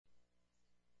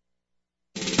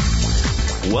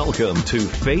Welcome to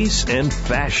Face and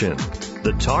Fashion,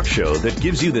 the talk show that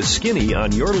gives you the skinny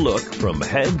on your look from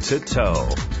head to toe.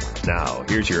 Now,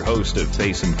 here's your host of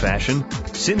Face and Fashion,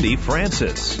 Cindy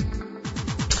Francis.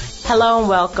 Hello and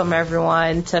welcome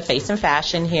everyone to Face and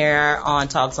Fashion here on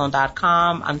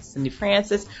TalkZone.com. I'm Cindy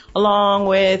Francis along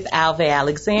with Alve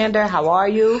Alexander. How are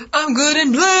you? I'm good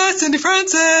and blessed, Cindy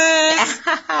Francis.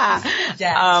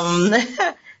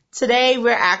 Yes.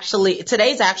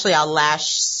 Today's actually our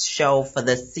last show for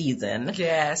the season.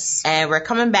 Yes. And we're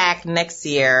coming back next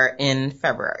year in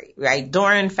February, right?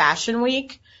 During Fashion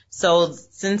Week. So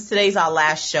since today's our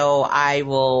last show, I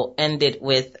will end it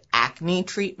with acne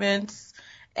treatments.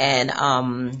 And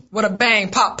what a bang,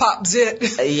 pop, pop,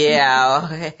 zit.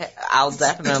 Yeah, I'll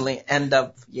definitely end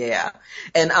up, yeah.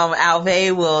 And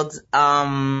Alve will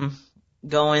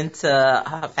go into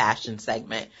her fashion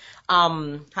segment.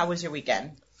 How was your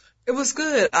weekend? It was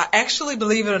good. I actually,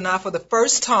 believe it or not, for the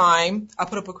first time, I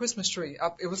put up a Christmas tree.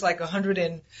 It was like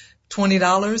 $120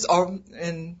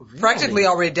 and really? Practically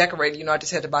already decorated. You know, I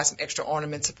just had to buy some extra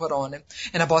ornaments to put on it.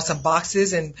 And I bought some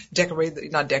boxes and covered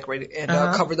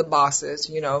the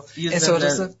boxes, you know. You was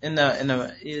in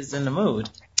the mood.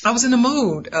 I was in the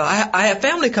mood. I have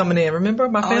family coming in. Remember,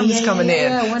 my family's coming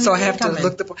in, so I have to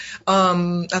look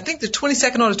I think the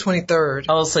 22nd or the 23rd.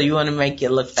 Oh, so you want to make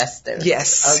it look festive?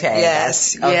 Yes. Okay.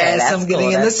 Yes. I'm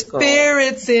getting in the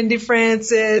spirit, Cindy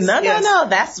Francis. No.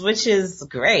 Which is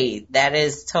great. That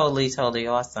is totally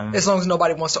awesome. As long as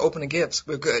nobody wants to open the gifts,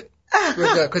 we're good.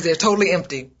 We're good because they're totally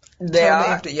empty.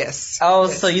 Empty. Yes. Oh,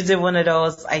 yes. So you did one of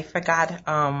those? I forgot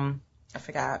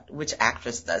which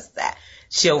actress does that.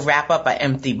 She'll wrap up an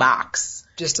empty box.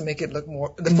 Just to make it look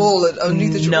more, the full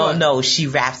underneath the drawer. No, she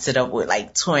wraps it up with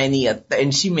like 20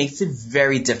 and she makes it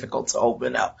very difficult to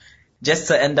open up. Just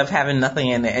to end up having nothing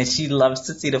in it. And she loves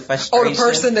to see the frustration. Oh, the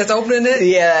person that's opening it?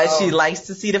 Yeah, She likes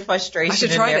to see the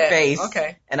frustration in their face.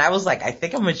 Okay. And I was like, I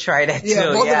think I'm going to try that too.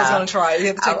 Yeah, both of us going to try it. You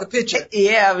have to take the picture.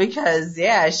 Yeah, because,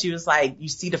 she was like, you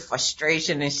see the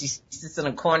frustration and she sits in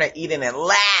a corner eating and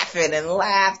laughing.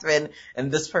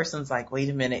 And this person's like, wait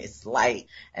a minute, it's light.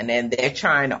 And then they're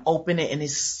trying to open it and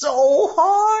it's so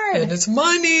hard. And it's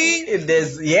money.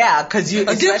 Cause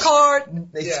a gift card.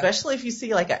 Especially if you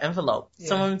see like an envelope. Yeah.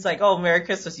 Someone's like, oh, Merry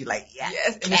Christmas. You're like,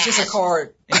 yes. And it's just a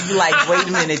card. And you're like, wait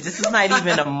a minute, this is not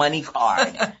even a money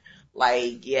card.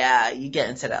 Like, you get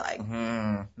into that like,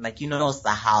 it's the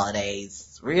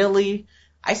holidays. Really?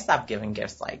 I stopped giving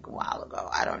gifts like a while ago.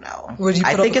 I don't know. Would you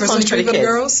put up a Christmas tree for the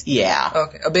girls? Yeah.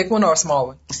 Okay. A big one or a small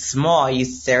one? Small. Are you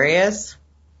serious?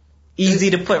 Easy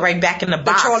to put right back in the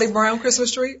box. The Charlie Brown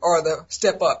Christmas tree or the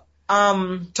step up?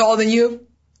 Taller than you?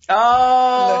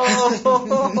 Oh.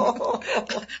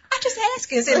 I'm just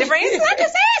asking, Cindy Francis. I'm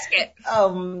just asking.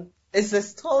 It's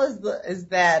as tall as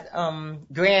that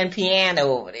grand piano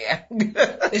over there.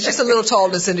 It's just a little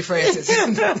taller than Cindy Francis.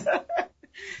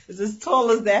 It's as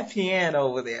tall as that piano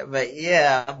over there. But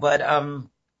and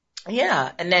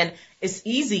then it's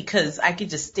easy because I could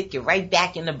just stick it right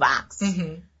back in the box.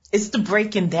 Mm-hmm. It's the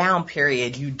breaking down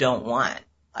period you don't want.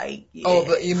 Like,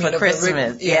 but you mean for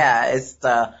Christmas. It's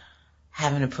the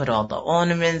having to put all the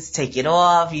ornaments, take it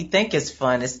off. You think it's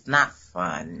fun. It's not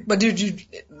fun. But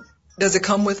does it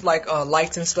come with like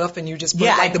lights and stuff and you just put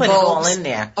I the put bulbs? It all in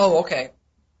there. Oh, okay.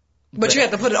 But you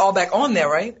have to put it all back on there,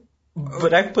 right?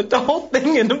 But I put the whole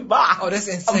thing in the box. Oh, that's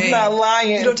insane. I'm not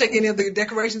lying. You don't take any of the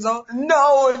decorations off?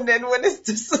 No, and then when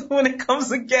it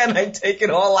comes again, I take it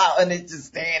all out and it's just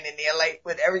standing there like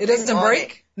with everything. It doesn't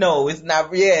break? No, it's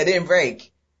not. Yeah, it didn't break.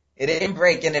 It didn't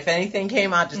break, and if anything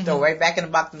came out, just throw right back in the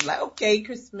box and be like, okay,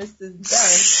 Christmas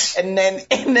is done. and then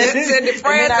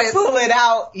I pull it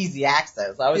out, easy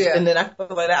access. And then I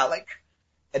pull it out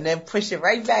and then push it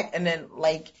right back, and then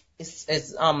and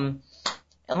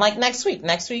like next week,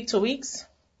 2 weeks,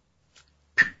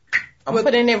 I'm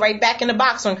putting it right back in the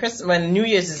box when New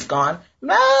Year's is gone.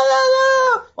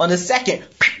 On the 2nd,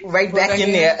 right back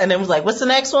in there. And then was like, what's the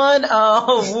next one?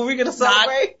 Oh, what are we going to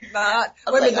celebrate? Wait a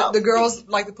minute, the girls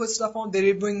like to put stuff on. Did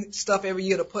they bring stuff every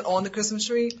year to put on the Christmas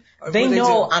tree? They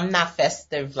know I'm not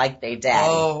festive like they daddy.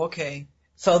 Oh, okay.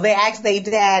 So they asked their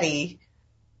daddy,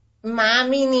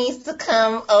 Mommy needs to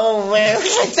come over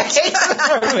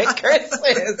for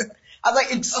Christmas. I was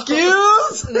like,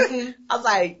 excuse? I was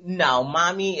like, no,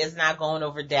 Mommy is not going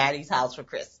over Daddy's house for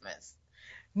Christmas.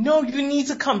 No, you need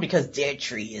to come because their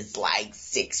tree is like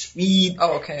 6 feet.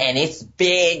 Oh, okay. And it's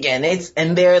big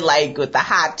and they're like with the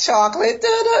hot chocolate,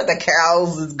 the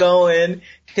carols is going.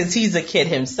 Cause he's a kid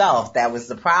himself. That was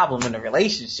the problem in the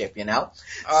relationship, So,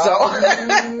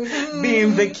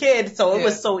 being the kid, so it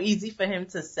was so easy for him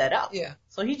to set up. Yeah.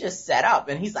 So he just set up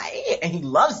and he's like, and he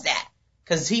loves that.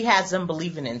 Because he has them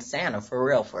believing in Santa for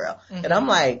real. Mm-hmm. And I'm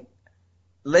like,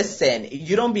 listen,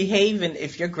 you don't behave, and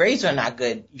if your grades are not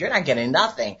good, you're not getting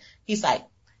nothing. He's like,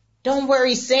 don't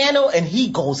worry, Santa. And he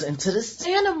goes into the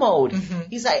Santa mode. Mm-hmm.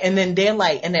 He's like, and then they're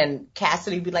like, and then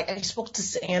Cassidy be like, I spoke to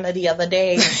Santa the other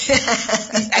day.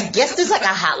 I guess there's like a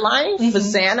hotline mm-hmm. for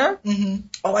Santa. Mm-hmm.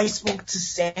 Oh, I spoke to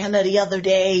Santa the other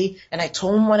day and I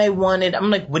told him what I wanted.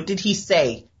 I'm like, what did he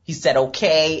say? He said,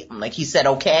 okay. I'm like, he said,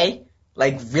 okay.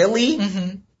 Like, really?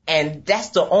 Mm-hmm. And that's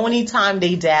the only time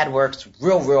they dad works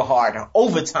real hard,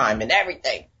 overtime and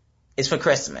everything, is for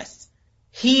Christmas.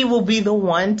 He will be the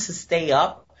one to stay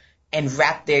up and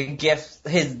wrap their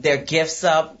gifts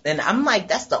up. And I'm like,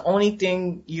 that's the only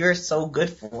thing you're so good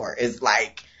for, is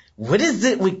like, what is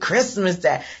it with Christmas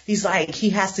that he's like,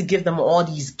 he has to give them all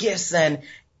these gifts, and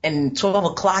 12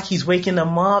 o'clock he's waking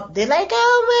them up. They're like,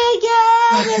 oh my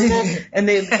God.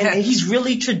 and he's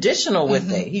really traditional with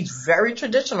mm-hmm. it. He's very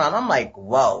traditional. And I'm like,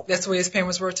 whoa. That's the way his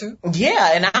parents were too?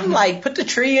 Yeah. And I'm like, put the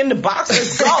tree in the box,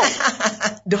 let's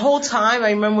go. The whole time,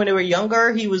 I remember when they were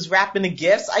younger, he was wrapping the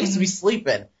gifts. I used to be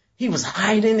sleeping. He was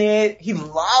hiding it. He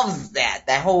loves that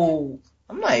whole,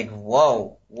 I'm like,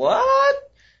 whoa, what?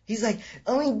 He's like,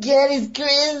 oh my God, it's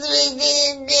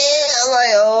Christmas. I'm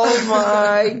like, oh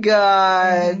my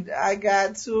God. I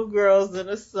got 2 girls and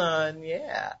a son.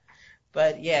 Yeah.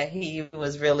 But yeah, he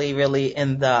was really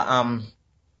in the,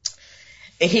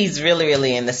 he's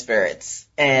really in the spirits.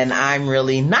 And I'm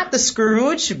really not the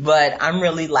Scrooge, but I'm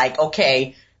really like,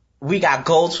 okay, we got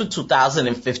goals for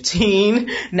 2015.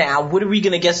 Now, what are we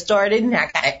going to get started? Now,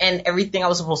 I got to end everything I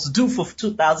was supposed to do for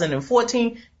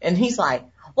 2014. And he's like,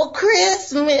 well,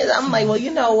 Christmas. I'm like, well,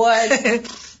 you know what?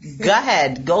 Go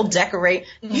ahead. Go decorate.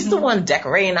 Mm-hmm. He's the one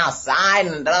decorating outside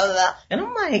and blah, blah, blah. And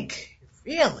I'm like,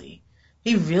 really?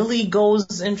 He really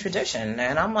goes in tradition.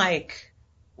 And I'm like,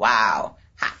 wow.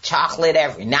 Hot chocolate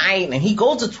every night. And he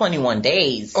goes to 21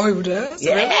 days. Oh, he does?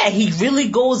 Yeah, really? He really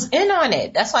goes in on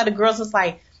it. That's why the girls was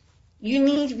like,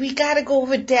 we gotta go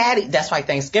with daddy. That's why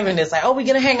Thanksgiving is like, oh, we're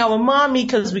gonna hang out with mommy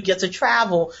because we get to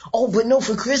travel. Oh, but no,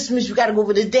 for Christmas, we gotta go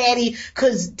with the daddy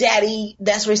because daddy,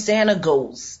 that's where Santa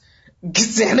goes.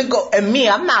 And me,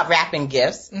 I'm not wrapping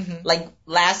gifts. Mm-hmm. Like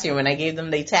last year when I gave them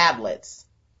their tablets.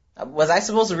 Was I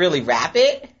supposed to really wrap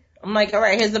it? I'm like, all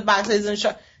right, here's the box, here's the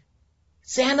instructions.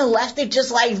 Santa left it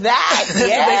just like that.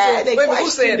 Yeah. Wait, who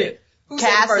said it?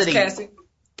 Cassidy.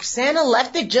 Santa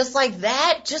left it just like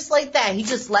that. He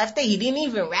just left it. He didn't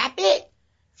even wrap it.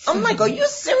 I'm like, are you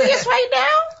serious right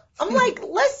now? I'm like,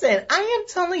 listen, I am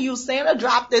telling you, Santa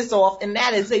dropped this off, and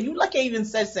that is it. You lucky I even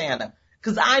said Santa,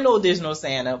 because I know there's no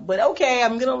Santa. But okay,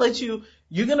 I'm gonna let you.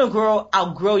 You're gonna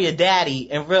outgrow your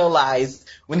daddy and realize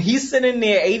when he's sitting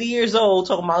there, 80 years old,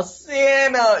 talking about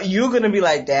Santa, you're gonna be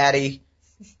like, Daddy,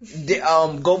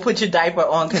 go put your diaper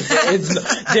on, because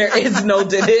there is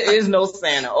no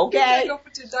Santa. Okay, go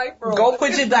put your diaper on. Go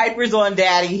put your diapers on,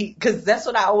 Daddy, because that's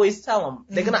what I always tell them.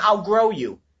 They're gonna outgrow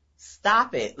you.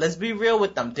 Stop it. Let's be real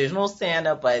with them. There's no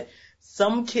Santa, but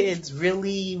some kids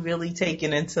really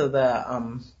taking into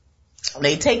the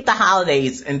they take the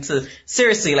holidays into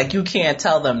seriously. Like, you can't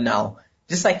tell them no.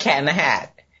 Just like Cat in the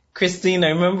Hat. Christina,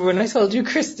 remember when I told you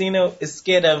Christina is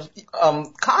scared of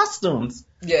costumes?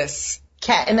 Yes.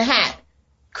 Cat in the Hat.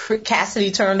 Cassidy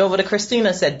turned over to Christina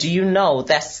and said, do you know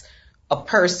that's a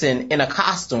person in a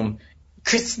costume?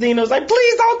 Christina was like,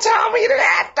 please don't tell me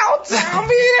that. Don't tell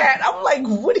me that. I'm like,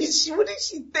 what did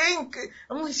she think?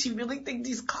 I'm like, she really think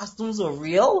these costumes are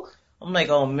real? I'm like,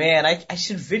 oh man, I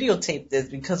should videotape this,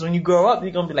 because when you grow up, you're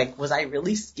going to be like, was I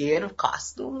really scared of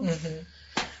costumes?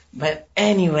 Mm-hmm. But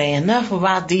anyway, enough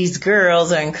about these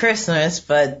girls and Christmas,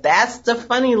 but that's the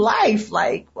funny life.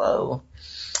 Like, whoa.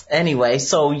 Anyway,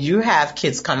 so you have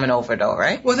kids coming over though,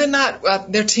 right? Well, they're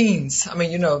not, they're teens. I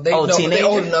mean, they're old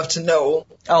enough to know.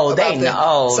 Oh, they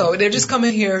know. So they're just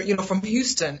coming here, from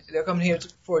Houston. They're coming here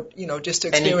for, just to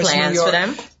experience New York. Any plans for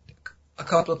them? A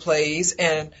couple of plays,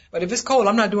 but if it's cold,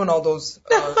 I'm not doing all those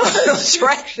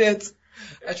attractions.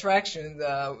 In a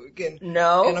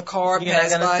car. You're not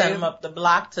gonna send them up the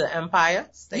block to Empire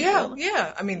State Building?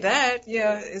 Yeah. I mean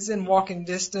is in walking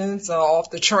distance, right off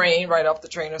the train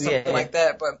or something like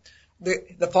that. But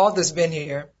the father's been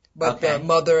here, but the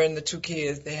mother and the 2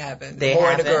 kids, they haven't. The boy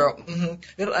and the girl.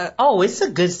 Mm-hmm. It's a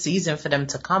good season for them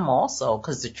to come also,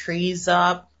 because the tree's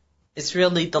up. It's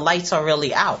really, the lights are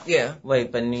really out. Yeah.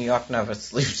 Wait, but New York never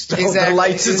sleeps. Exactly. The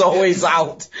lights is always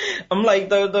out. I'm like,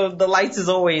 the lights is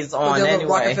always on anyway.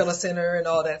 Rockefeller Center and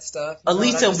all that stuff. At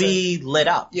least it'll be lit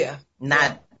up. Yeah.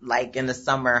 Not like in the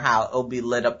summer how it'll be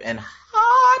lit up and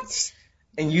hot.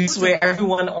 And you swear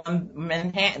everyone on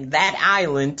Manhattan, that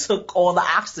island, took all the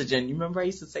oxygen. You remember I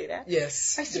used to say that?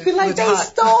 Yes. I used to be like, they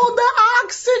stole the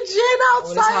oxygen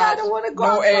outside. I don't want to go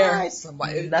outside. Air.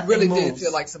 It really did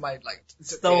feel like somebody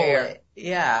took the air.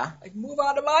 Yeah. Like, move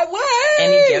out of my way.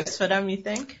 Any gifts for them, you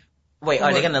think? Wait,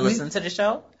 are they going to listen to the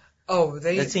show? Oh,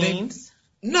 the teens?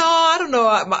 No, I don't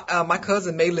know. My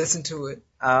cousin may listen to it.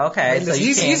 Oh, okay. So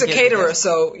he's a caterer,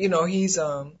 so, he's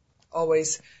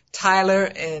always Tyler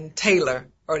and Taylor.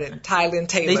 Or Tyler and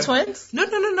Taylor. They twins? No.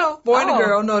 Boy and a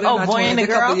girl. No, they're not boy twins. And a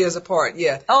they're a couple years apart.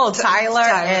 Yeah. Oh, Tyler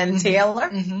and Taylor?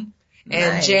 Mm-hmm.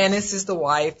 And nice. Janice is the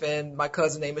wife, and my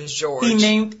cousin's name is George. Who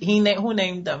named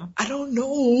them? I don't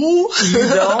know. You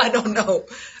don't?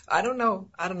 I don't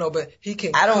know, but he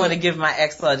can. I don't want to give my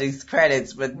ex all these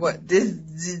credits, but this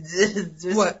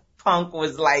punk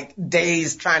was like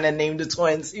days trying to name the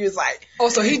twins. He was like, oh,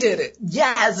 so he did it.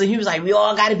 Yeah, so he was like, we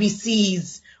all got to be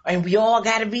C's. And we all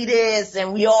gotta be this,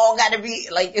 and we all gotta be,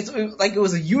 like, it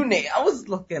was a unit. I was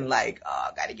looking like, oh,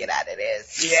 I gotta get out of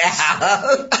this.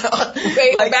 Yeah.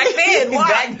 Back then, why?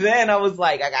 Back then, I was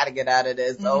like, I gotta get out of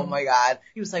this. Mm-hmm. Oh my God.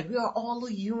 He was like, we are all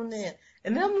a unit.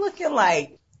 And then I'm looking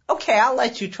like, okay, I'll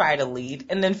let you try to lead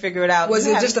and then figure it out. Was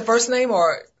it just the first name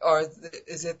or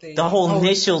is it the whole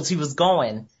initials he was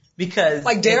going? Because.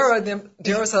 Like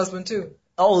Dara's husband too.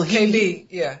 Oh, KB,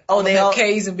 yeah. Oh, they all.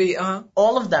 K's and B,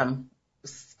 All of them.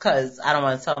 Cause I don't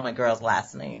want to tell my girls'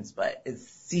 last names, but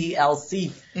it's CLC.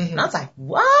 Mm-hmm. And I was like,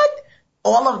 what?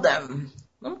 All of them.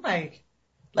 I'm like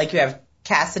you have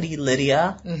Cassidy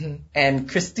Lydia and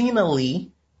Christina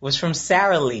Lee was from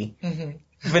Sarah Lee.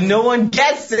 Mm-hmm. But no one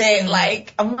gets it.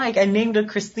 Like, I'm like, I named her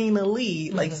Christina Lee,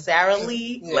 like Sarah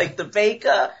Lee, like the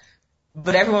baker.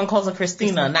 But everyone calls her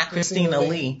Christina, not Christina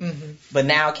Lee. Mm-hmm. But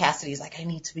now Cassidy's like, I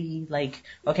need to be like,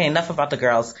 okay, enough about the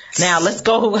girls. Now let's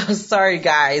go. Sorry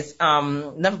guys.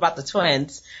 Enough about the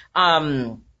twins.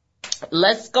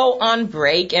 Let's go on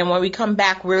break. And when we come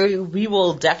back, we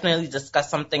will definitely discuss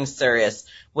something serious,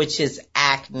 which is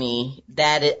acne.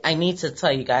 I need to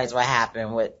tell you guys what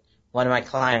happened with one of my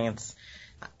clients.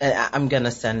 I'm going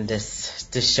to send this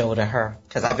show to her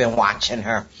because I've been watching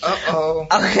her. Uh-oh.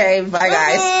 Okay, bye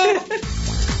guys.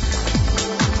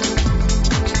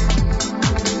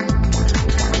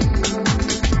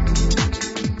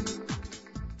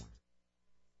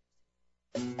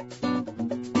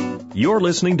 You're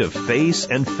listening to Face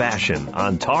and Fashion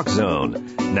on Talk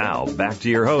Zone. Now, back to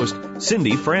your host,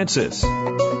 Cindy Francis.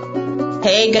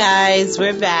 Hey guys,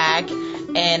 we're back.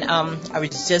 And I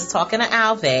was just talking to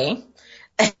Alve.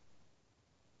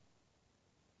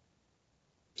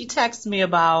 She texted me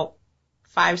about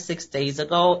 5-6 days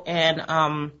ago,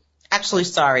 and actually,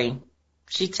 sorry,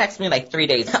 she texted me like 3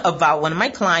 days about one of my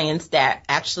clients that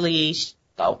actually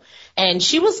and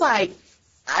she was like,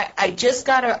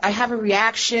 I have a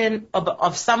reaction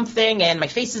of something, and my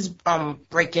face is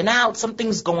breaking out,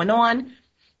 something's going on,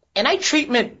 and I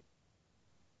treatment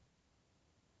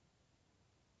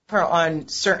her on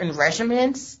certain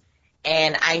regimens,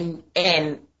 and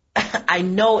I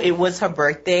know it was her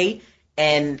birthday.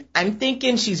 And I'm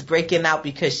thinking she's breaking out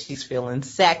because she's feeling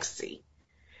sexy.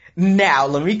 Now,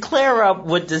 let me clear up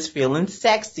what does feeling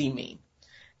sexy mean.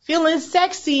 Feeling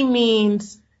sexy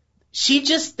means she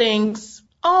just thinks,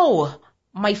 oh,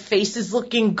 my face is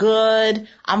looking good.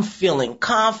 I'm feeling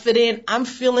confident. I'm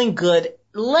feeling good.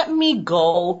 Let me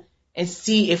go and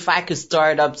see if I could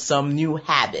start up some new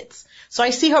habits. So I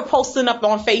see her posting up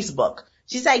on Facebook.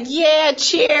 She's like, yeah,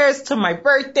 cheers to my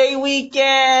birthday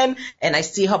weekend. And I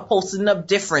see her posting up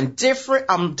different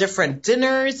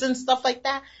dinners and stuff like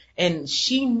that. And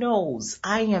she knows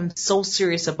I am so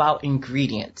serious about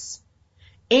ingredients.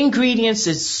 Ingredients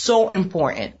is so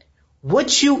important.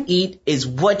 What you eat is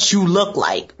what you look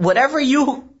like. Whatever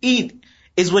you eat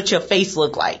is what your face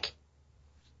look like.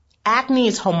 Acne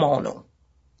is hormonal.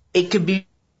 It could be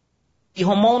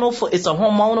hormonal it's a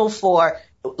hormonal for,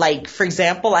 like, for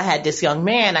example, I had this young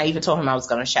man, I even told him I was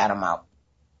going to shout him out.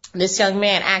 This young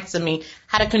man asked me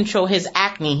how to control his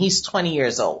acne. He's 20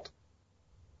 years old.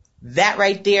 That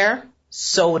right there,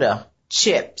 soda,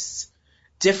 chips,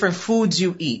 different foods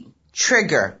you eat,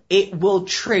 it will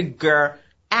trigger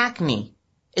acne.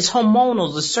 It's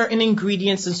hormonal. There's certain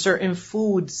ingredients and certain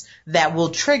foods that will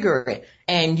trigger it.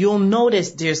 And you'll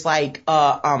notice there's like,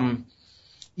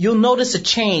 you'll notice a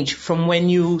change from when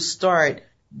you start.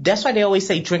 That's why they always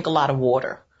say drink a lot of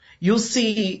water. You'll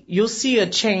see a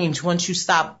change once you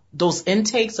stop those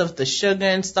intakes of the sugar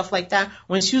and stuff like that.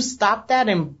 Once you stop that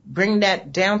and bring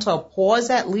that down to a pause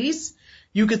at least,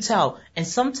 you could tell. And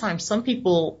sometimes some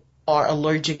people are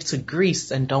allergic to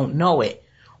grease and don't know it.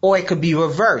 Or it could be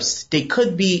reversed. They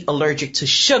could be allergic to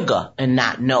sugar and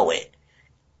not know it.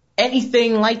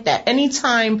 Anything like that.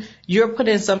 Anytime you're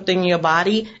putting something in your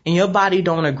body and your body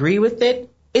don't agree with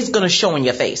it, it's going to show in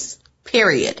your face.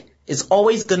 Period. It's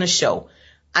always going to show.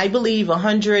 I believe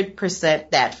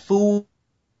 100% that food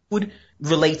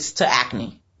relates to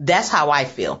acne. That's how I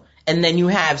feel. And then you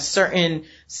have certain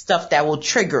stuff that will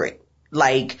trigger it,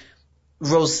 like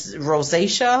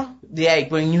rosacea. Yeah,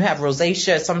 when you have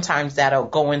rosacea, sometimes that'll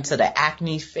go into the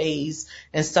acne phase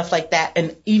and stuff like that.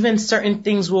 And even certain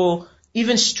things will,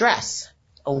 even stress.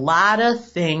 A lot of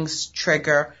things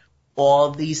trigger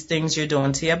all these things you're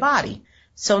doing to your body.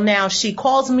 So now she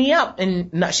calls me up,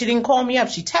 and no, she didn't call me up.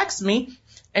 She texts me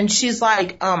and she's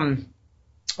like,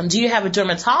 do you have a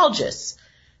dermatologist?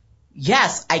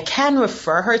 Yes, I can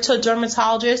refer her to a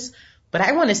dermatologist, but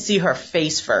I want to see her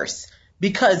face first,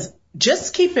 because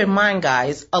just keep in mind,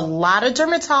 guys, a lot of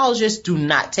dermatologists do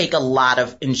not take a lot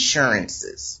of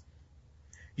insurances.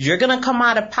 You're going to come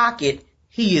out of pocket.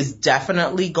 He is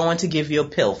definitely going to give you a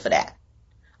pill for that.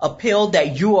 A pill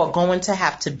that you are going to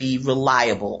have to be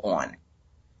reliable on.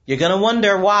 You're going to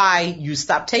wonder why you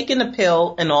stop taking the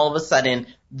pill and all of a sudden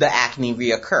the acne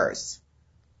reoccurs.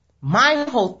 My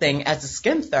whole thing as a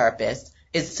skin therapist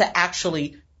is to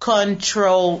actually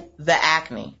control the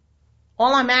acne.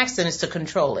 All I'm asking is to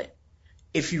control it.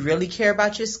 If you really care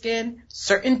about your skin,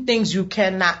 certain things you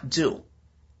cannot do.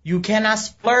 You cannot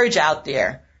splurge out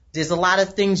there. There's a lot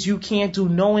of things you can't do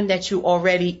knowing that you're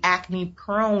already acne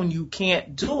prone. You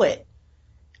can't do it.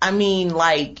 I mean,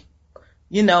 like,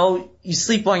 you know, you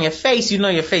sleep on your face, you know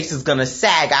your face is going to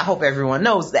sag. I hope everyone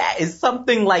knows that. It's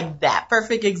something like that.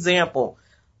 Perfect example.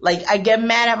 Like, I get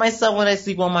mad at myself when I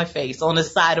sleep on my face, on the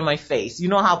side of my face. You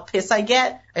know how pissed I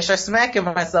get? I start smacking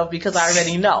myself because I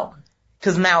already know.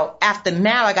 Because now,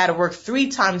 I got to work 3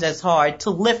 times as hard to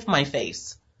lift my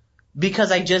face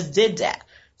because I just did that.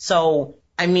 So,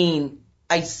 I mean,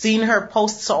 I seen her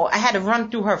post, so I had to run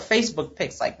through her Facebook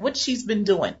pics, like what she's been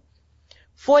doing.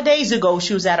 4 days ago,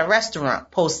 she was at a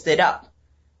restaurant, posted up.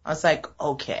 I was like,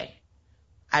 okay.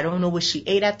 I don't know what she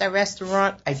ate at that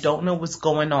restaurant. I don't know what's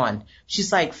going on.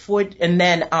 She's like, and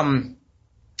then,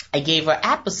 I gave her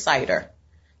apple cider,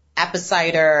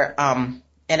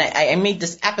 and I made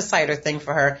this apple cider thing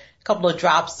for her, a couple of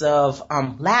drops of,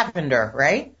 lavender,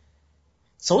 right?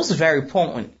 So it was very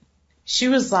potent. She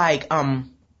was like,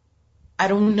 I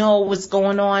don't know what's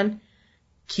going on.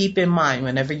 Keep in mind,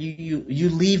 whenever you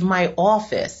leave my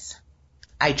office,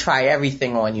 I try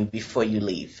everything on you before you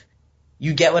leave.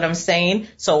 You get what I'm saying?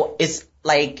 So it's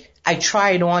like, I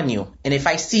try it on you. And if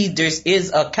I see there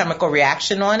is a chemical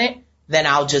reaction on it, then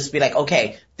I'll just be like,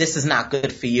 okay, this is not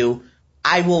good for you.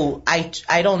 I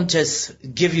don't just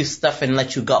give you stuff and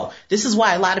let you go. This is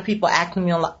why a lot of people ask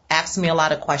me a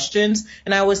lot of questions.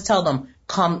 And I always tell them,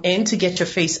 come in to get your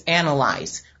face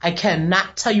analyzed. I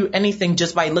cannot tell you anything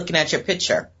just by looking at your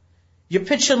picture. Your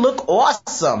picture look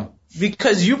awesome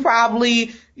because you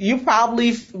probably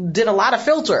did a lot of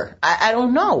filter. I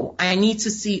don't know. I need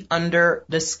to see under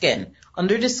the skin.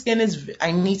 Under the skin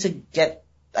I need to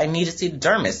see the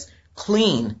dermis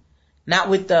clean, not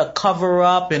with the cover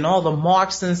up and all the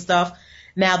marks and stuff.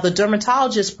 Now the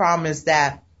dermatologist problem is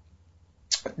that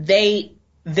they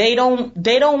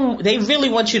really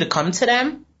want you to come to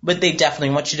them, but they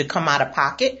definitely want you to come out of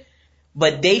pocket.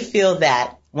 But they feel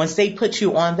that once they put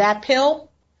you on that pill,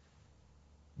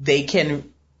 they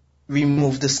can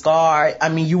remove the scar. I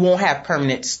mean, you won't have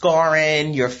permanent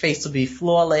scarring. Your face will be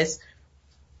flawless,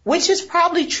 which is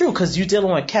probably true because you're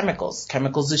dealing with chemicals.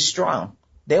 Chemicals is strong.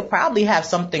 They'll probably have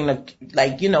something to,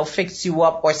 like, you know, fix you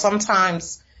up, or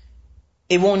sometimes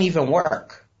it won't even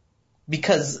work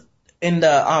because in the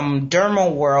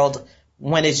dermal world,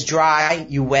 when it's dry,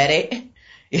 you wet it.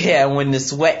 Yeah, when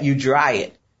it's wet, you dry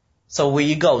it. So where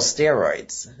you go,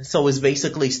 steroids. So it's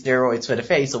basically steroids for the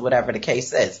face or whatever the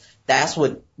case is. That's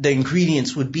what the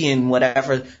ingredients would be in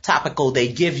whatever topical they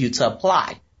give you to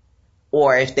apply.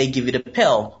 Or if they give you the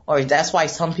pill. Or that's why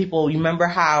some people, you remember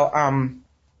how,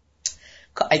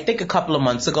 I think a couple of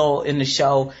months ago in the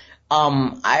show,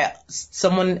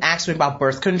 someone asked me about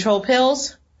birth control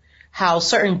pills. How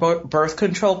certain birth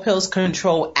control pills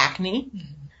control acne. Mm-hmm.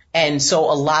 And so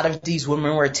a lot of these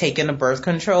women were taking the birth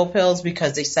control pills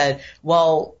because they said,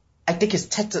 well, I think it's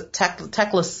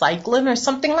tetracycline or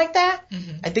something like that.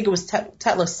 Mm-hmm. I think it was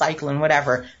tetracycline,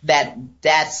 whatever.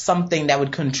 That's something that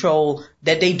would control,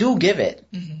 that they do give it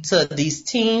to these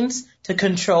teens to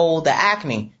control the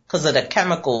acne because of the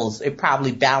chemicals. It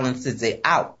probably balances it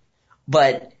out.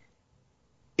 But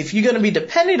if you're going to be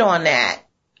dependent on that,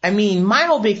 I mean, my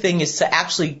whole big thing is to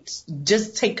actually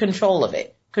just take control of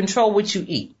it. Control what you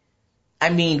eat. I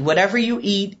mean, whatever you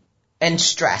eat and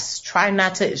stress. Try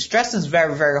not to, stress is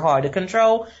very, very hard to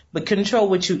control, but control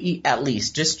what you eat at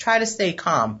least. Just try to stay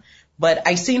calm. But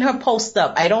I seen her post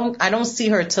up. I don't see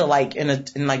her till like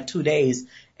in like 2 days.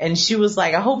 And she was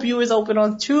like, I hope you was open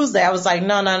on Tuesday. I was like,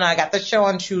 no, I got the show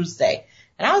on Tuesday.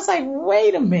 And I was like,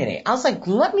 wait a minute. I was like,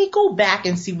 let me go back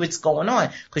and see what's going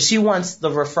on. Cause she wants the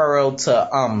referral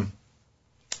to,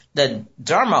 the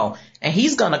dermo, and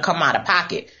he's going to come out of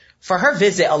pocket. For her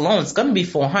visit alone, it's going to be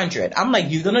 $400. I'm like,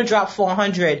 you're going to drop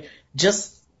 $400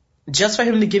 just for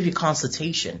him to give you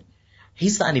consultation.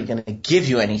 He's not even going to give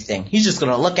you anything. He's just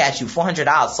going to look at you,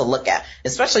 $400 to look at,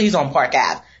 especially he's on Park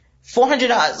Ave.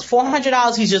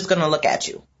 $400, he's just going to look at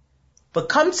you. But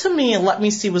come to me and let me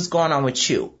see what's going on with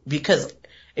you. Because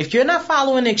if you're not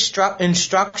following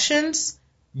instructions,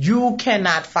 you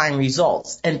cannot find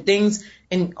results. And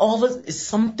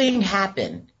something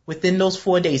happened within those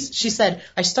 4 days. She said,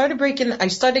 I started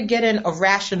getting a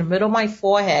rash in the middle of my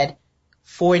forehead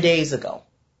 4 days ago.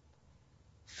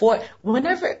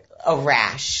 Whenever a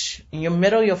rash in your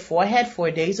middle of your forehead 4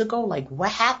 days ago, like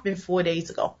what happened 4 days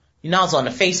ago? You know, I was on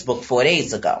the Facebook 4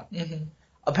 days ago. Mm-hmm.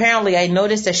 Apparently I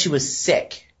noticed that she was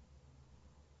sick.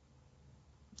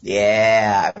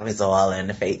 Yeah, it was all in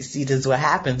the face. See, this is what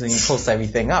happens when you post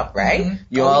everything up, right? Mm-hmm.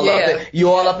 You're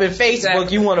all up in Facebook.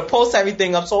 Exactly. You want to post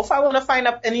everything up. So if I want to find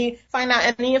out any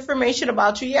information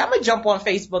about you, I'm going to jump on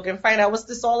Facebook and find out what's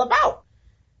this all about.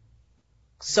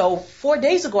 So 4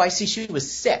 days ago, I see she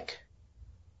was sick.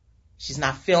 She's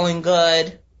not feeling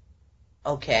good.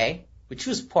 Okay. But she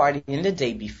was partying the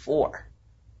day before.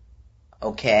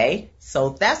 Okay, so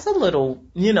that's a little,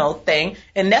 thing.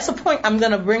 And that's a point I'm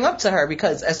going to bring up to her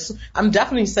because I'm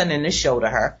definitely sending this show to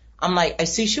her. I'm like, I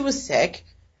see she was sick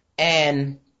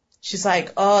and she's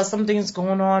like, oh, something's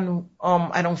going on.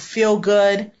 I don't feel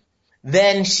good.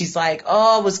 Then she's like,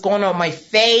 oh, what's going on with my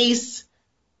face?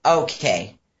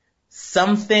 Okay,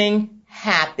 something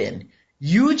happened.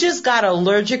 You just got an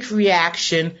allergic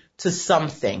reaction to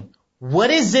something. What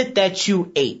is it that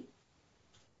you ate?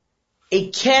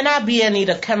 It cannot be any of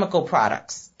the chemical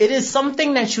products. It is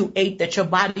something that you ate that your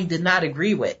body did not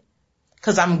agree with.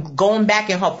 Cause I'm going back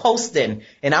in her posting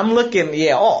and I'm looking,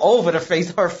 all over her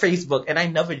Facebook and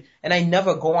I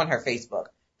never go on her Facebook.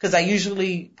 Cause I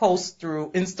usually post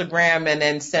through Instagram and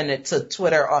then send it to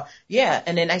Twitter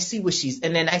and then I see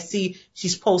and then I see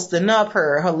she's posting up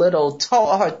her little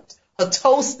her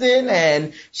toasting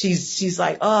and she's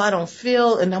like, oh, I don't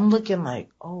feel, and I'm looking like,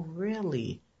 oh,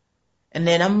 really? And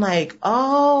then I'm like,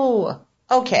 oh,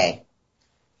 okay.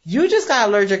 You just got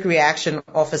an allergic reaction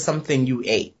off of something you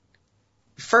ate.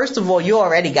 First of all, you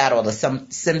already got all the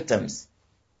symptoms.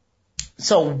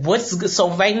 So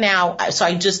right now,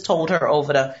 I just told her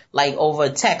over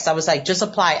text, I was like, just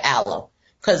apply aloe.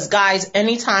 Cause guys,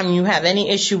 anytime you have any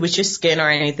issue with your skin or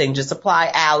anything, just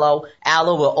apply aloe.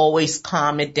 Aloe will always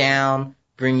calm it down,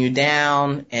 bring you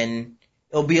down, and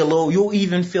you'll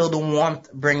even feel the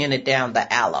warmth bringing it down,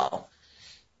 the aloe.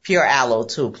 Pure aloe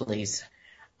too, please.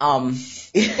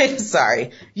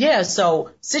 Sorry. Yeah,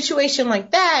 so situation like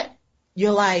that,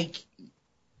 you're like,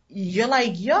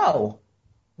 yo,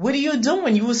 what are you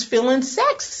doing? You was feeling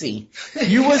sexy.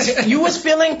 You was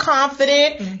feeling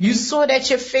confident. Mm-hmm. You saw that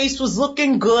your face was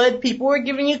looking good. People were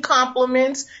giving you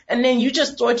compliments. And then you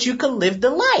just thought you could live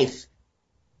the life.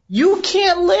 You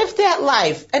can't live that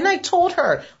life. And I told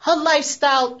her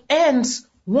lifestyle ends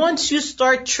once you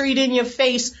start treating your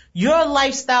face. Your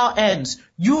lifestyle ends.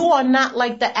 You are not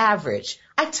like the average.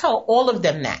 I tell all of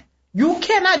them that. You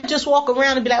cannot just walk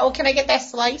around and be like, oh, can I get that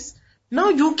slice? No,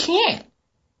 you can't.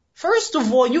 First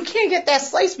of all, you can't get that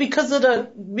slice because of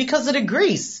the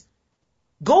grease.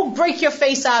 Go break your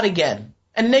face out again.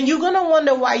 And then you're going to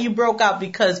wonder why you broke out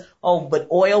because, but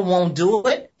oil won't do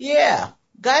it. Yeah,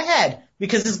 go ahead.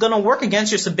 Because it's going to work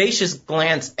against your sebaceous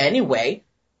glands anyway.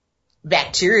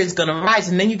 Bacteria is going to rise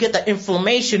and then you get the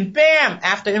inflammation. Bam!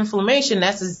 After inflammation,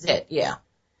 that's a zit. Yeah.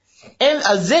 And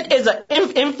a zit is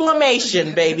an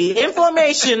inflammation, baby.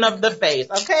 Inflammation of the face.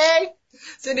 Okay?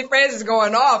 Cindy Francis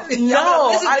going off.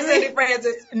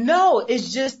 No,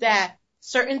 it's just that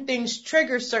certain things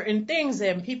trigger certain things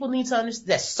and people need to understand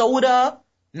that soda,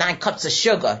 9 cups of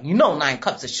sugar. 9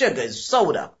 cups of sugar is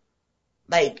soda.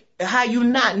 Like, how you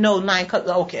not know 9 cups?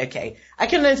 Okay. I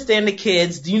can understand the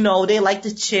kids, they like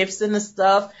the chips and the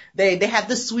stuff. They have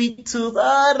the sweet tooth,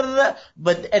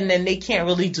 and then they can't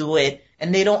really do it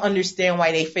and they don't understand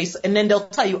why they face, and then they'll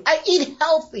tell you, I eat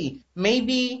healthy.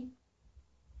 Maybe,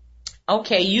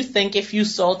 okay, you think if you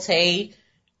saute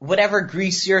whatever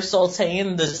grease you're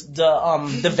sauteing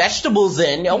the vegetables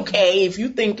in, okay, if you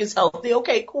think it's healthy,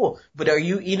 okay, cool. But are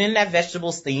you eating that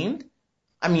vegetable steamed?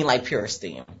 I mean, like pure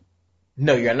steam.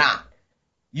 No, you're not.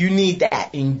 You need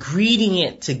that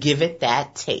ingredient to give it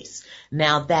that taste.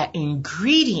 Now, that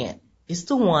ingredient is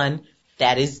the one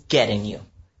that is getting you.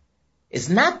 It's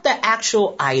not the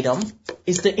actual item,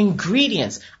 it's the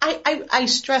ingredients. I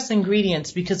stress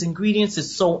ingredients because ingredients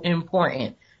is so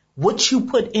important. What you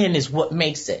put in is what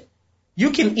makes it.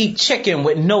 You can eat chicken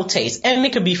with no taste, and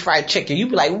it could be fried chicken. You'd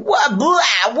be like, what, blah,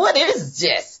 what is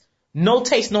this? No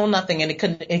taste, no nothing, and it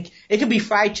could be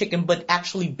fried chicken, but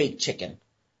actually baked chicken.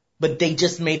 But they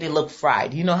just made it look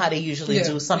fried. You know how they usually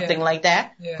do something like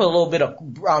that? Yeah. Put a little bit of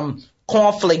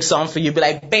cornflakes on for you, be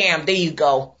like, bam, there you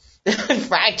go.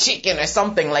 Fried chicken or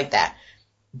something like that.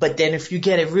 But then if you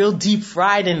get it real deep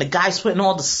fried and the guy's putting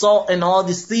all the salt and all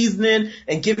the seasoning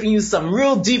and giving you some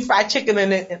real deep fried chicken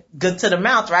in it, good to the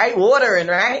mouth, right? Watering,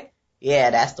 right? Yeah,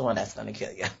 that's the one that's going to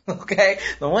kill you. Okay?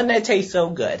 The one that tastes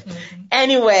so good. Mm-hmm.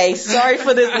 Anyway, sorry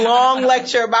for this long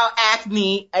lecture about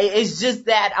acne. It's just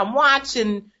that I'm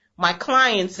watching my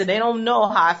clients and they don't know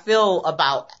how I feel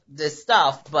about this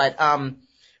stuff. But,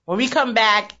 when we come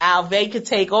back, Alve could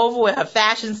take over with her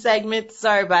fashion segment.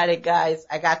 Sorry about it, guys.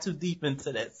 I got too deep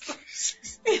into this.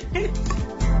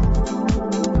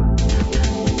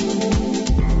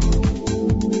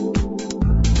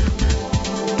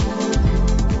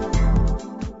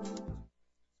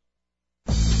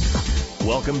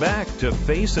 Welcome back to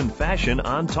Face and Fashion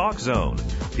on Talk Zone.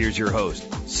 Here's your host,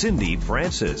 Cindy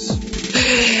Francis.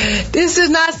 This is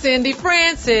not Cindy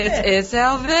Francis. It's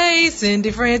Alve.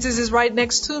 Cindy Francis is right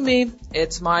next to me.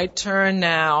 It's my turn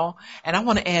now. And I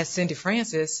want to ask Cindy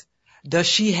Francis, does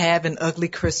she have an ugly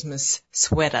Christmas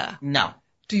sweater? No.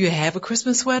 Do you have a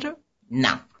Christmas sweater?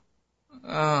 No.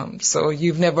 So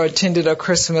you've never attended a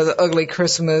ugly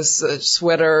Christmas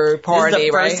sweater party, right? This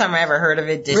is the first time I ever heard of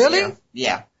it this year. Really?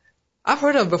 Yeah. I've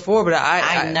heard of it before, but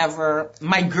I never,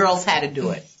 my girls had to do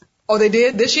it. Oh, they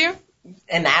did this year?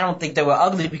 And I don't think they were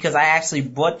ugly because I actually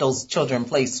bought those children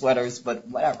play sweaters, but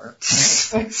whatever.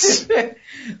 And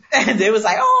it was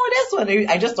like, oh, this one.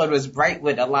 I just thought it was bright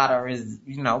with a lot of his,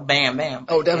 bam, bam.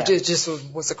 Oh, that just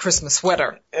was a Christmas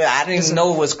sweater. I didn't even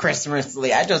know it was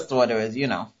Christmasly. I just thought it was,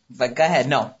 but go ahead.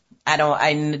 No,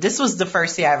 this was the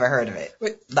first year I ever heard of it.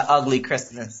 The ugly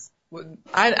Christmas.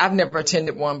 I've never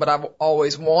attended one, but I've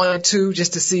always wanted to,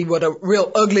 just to see what a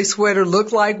real ugly sweater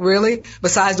looked like, really.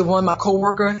 Besides the one my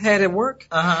coworker had at work.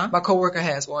 Uh-huh. My coworker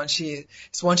has one.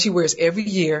 It's one she wears every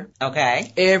year.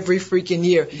 Okay. Every freaking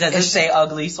year. Does it say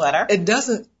ugly sweater? It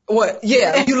doesn't. What?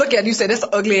 Yeah. You look at it, you say, that's an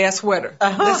ugly ass sweater.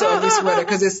 Uh-huh. That's an ugly sweater,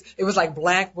 because it was like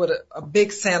black with a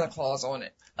big Santa Claus on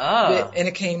it. Oh. And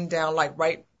it came down like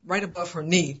right above her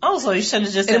knee. Oh, so you should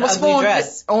have just said ugly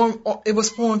dress. It was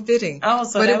form-fitting. Oh,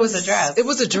 so it was a dress. It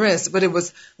was a dress, but it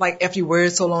was like after you wear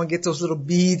it so long, get those little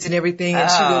beads and everything, and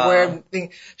she would wear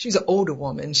everything. She's an older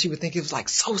woman, and she would think it was like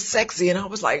so sexy, and I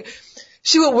was like,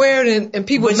 she would wear it, and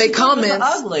people would make comments. It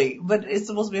was ugly, but it's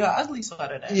supposed to be her ugly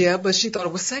sweater then. Yeah, but she thought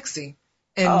it was sexy.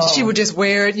 And she would just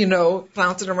wear it,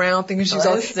 flouncing around, thinking she was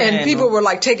all, and people were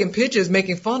like taking pictures,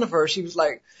 making fun of her. She was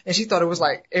like, and she thought it was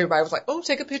like, everybody was like, oh,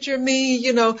 take a picture of me,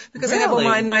 because I have on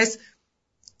my nice,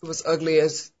 it was ugly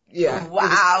as, yeah.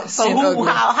 Wow. So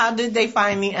how did they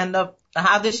finally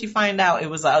how did she find out it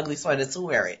was an ugly sweater to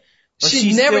wear it?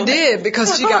 She never did,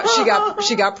 because she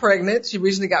got pregnant. She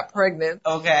recently got pregnant.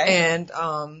 Okay.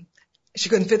 And, she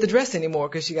couldn't fit the dress anymore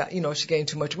because she got, she gained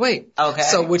too much weight. Okay.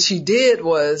 So what she did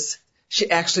was, she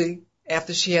actually,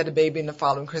 after she had the baby in the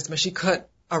following Christmas, she cut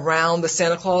around the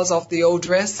Santa Claus off the old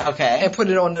dress. Okay. And put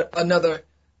it on another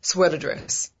sweater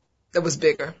dress that was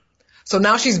bigger. So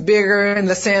now she's bigger and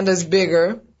the Santa's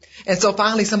bigger. And so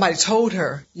finally somebody told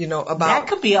her, about. That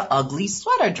could be an ugly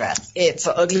sweater dress. It's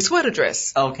an ugly sweater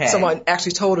dress. Okay. Someone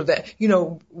actually told her that,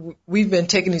 we've been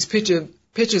taking these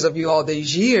pictures of you all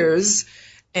these years,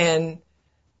 and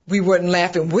we weren't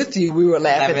laughing with you. We were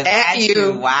laughing at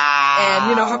you. Wow.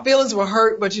 And, her feelings were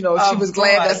hurt, but, she was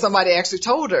glad that somebody actually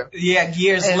told her. Yeah,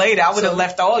 years later. I would have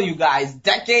left all you guys.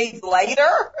 Decades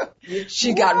later?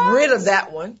 She got rid of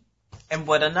that one. And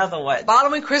what, another one?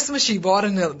 Following Christmas, she bought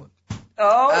another one.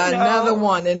 Another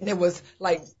one. And it was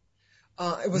like,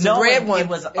 it was a red one. It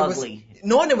was ugly.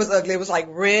 Knowing it was ugly, it was like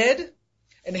red.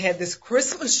 And it had this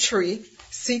Christmas tree.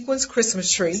 Sequence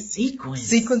Christmas tree.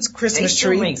 Sequence Christmas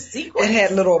tree. It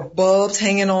had little bulbs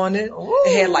hanging on it. Ooh.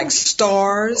 It had like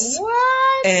stars.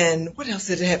 What? And what else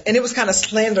did it have? And it was kind of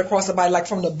slanted across the body, like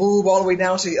from the boob all the way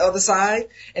down to the other side.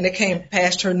 And it came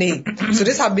past her knee. So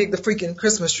this is how big the freaking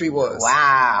Christmas tree was.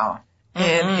 Wow.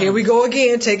 And here we go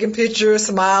again, taking pictures,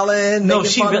 smiling,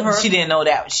 making fun of her. She didn't know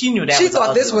that. She knew that. She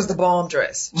thought this was the bomb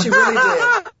dress. She really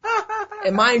did.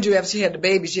 And mind you, after she had the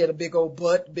baby, she had a big old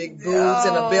butt, big boobs,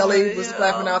 and a belly was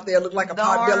flapping out there, looked like a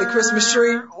pot-belly Christmas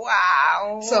tree.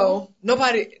 Wow. So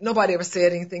nobody ever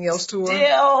said anything else to her.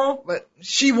 Still. But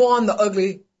she won the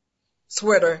ugly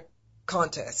sweater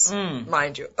contest,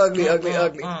 mind you. Ugly.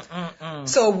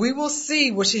 So we will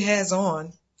see what she has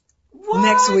on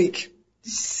next week.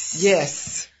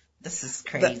 Yes. This is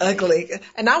crazy. The ugly.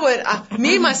 And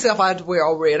I'd wear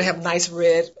all red. I have a nice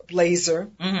red blazer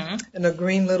and a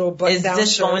green little button-down shirt. Is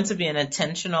this going to be an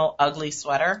intentional ugly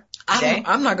sweater today?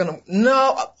 I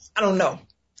don't know.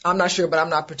 I'm not sure, but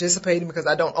I'm not participating because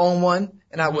I don't own one,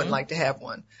 and I wouldn't like to have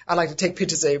one. I like to take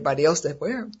pictures of everybody else that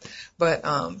wear them. But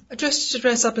I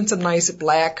dress up in some nice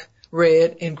black,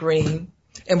 red, and green,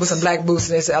 and with some black boots,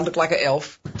 and they say I look like an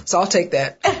elf. So I'll take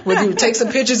that. Would you take some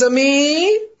pictures of me?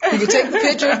 You can take the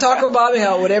picture and talk about me,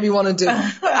 whatever you want to do.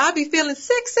 I'll be feeling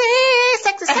sexy.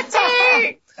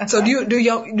 So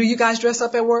do you guys dress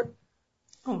up at work?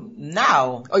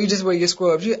 No. Oh, you just wear your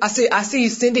scrubs. I see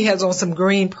Cindy has on some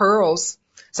green pearls.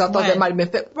 So I thought that might have been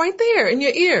fit right there in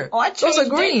your ear. Oh, those are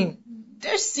green.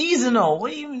 They're seasonal.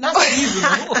 What do you mean? Not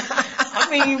seasonal. I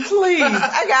mean, please.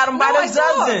 I got them by the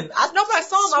dozen. But I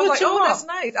saw them. I was like, oh, that's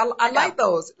nice. I like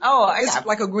those. Oh, it's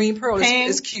like a green pearl.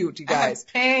 It's cute, you guys.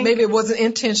 Pink. Maybe it wasn't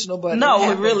intentional, but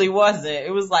no, it really wasn't.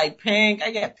 It was like pink.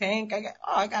 I got pink.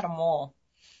 I got them all.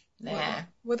 Nah.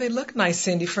 Well, they look nice,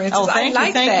 Cindy Francis. Oh, thank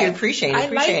you. Appreciate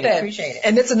it.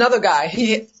 And it's another guy.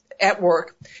 He at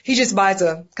work. He just buys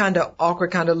a kind of awkward,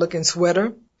 kind of looking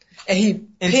sweater, and he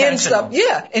pins stuff.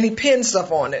 Yeah, and he pins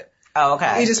stuff on it. Oh,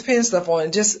 okay. He just pins stuff on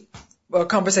it, just a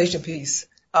conversation piece.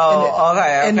 Oh,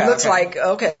 okay. And it looks like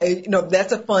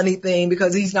that's a funny thing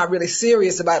because he's not really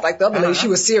serious about it. Like the other lady, she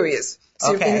was serious.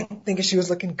 Thinking she was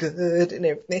looking good and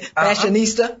everything.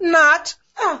 Fashionista, not.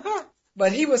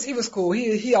 But he was cool.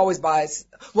 He always buys.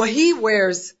 Well, he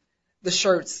wears the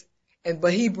shirts.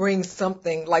 But he brings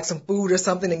something like some food or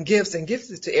something and gives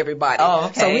it to everybody. Oh,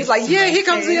 okay. So he's like, here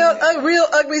comes a real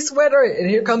ugly sweater, and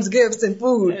here comes gifts and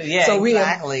food. Yeah, so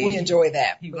exactly. we enjoy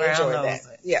that. We enjoy that.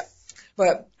 Yeah.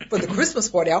 But for the Christmas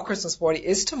party, our Christmas party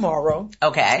is tomorrow.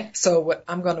 Okay. So what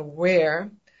I'm gonna wear,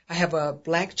 I have a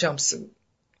black jumpsuit.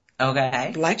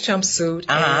 Okay. Black jumpsuit,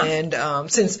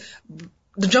 and since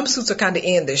the jumpsuits are kind of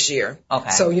in this year. Okay.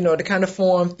 So, they're kind of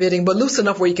form-fitting, but loose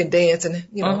enough where you can dance and,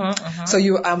 So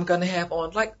I'm going to have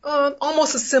on like,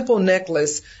 almost a simple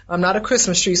necklace. I'm not a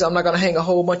Christmas tree, so I'm not going to hang a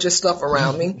whole bunch of stuff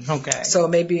around me. Okay. So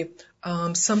maybe,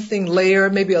 something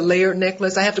layered, maybe a layered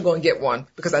necklace. I have to go and get one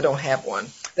because I don't have one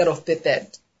that'll fit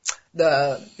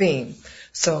the theme.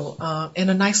 So, and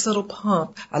a nice little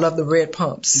pump. I love the red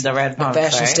pumps. The red pumps. The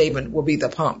fashion statement will be the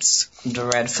pumps. The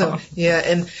red pumps. Yeah,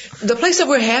 and the place that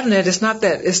we're having it, it's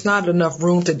not enough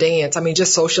room to dance. I mean,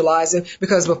 just socializing,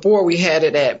 because before we had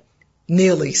it at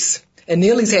Neely's. And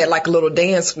Neely's had like a little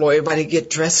dance floor. Everybody get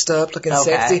dressed up, looking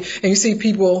sexy. And you see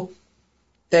people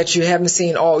that you haven't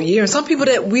seen all year. And some people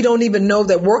that we don't even know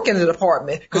that work in the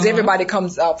department, because everybody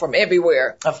comes out from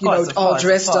everywhere. Of course, all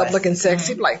dressed up, looking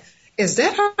sexy. Like, is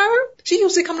that her? She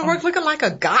usually come to work looking like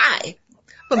a guy,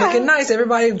 but looking nice.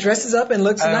 Everybody dresses up and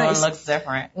looks nice. Everyone looks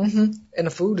different. And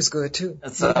the food is good too.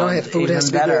 So the food has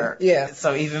to be better. Good. Yeah.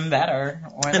 So even better.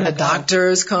 And the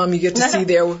doctors come. You get to see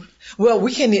their. Well,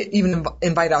 we can't even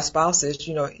invite our spouses.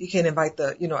 You can't invite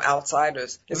the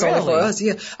outsiders. It's only for us.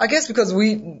 Yeah. I guess because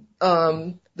we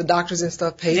the doctors and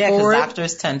stuff pay for it. Yeah, because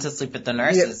doctors tend to sleep with the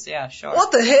nurses. Yeah, sure.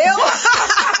 What the hell?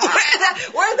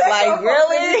 Where's that like,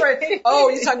 really? Oh,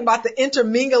 you're talking about the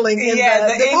intermingling in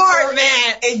the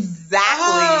department. Exactly.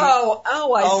 I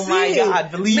see. Oh my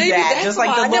God, believe maybe that. Just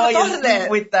like the lawyers sleep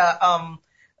with the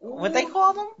what they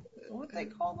call them?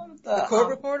 The court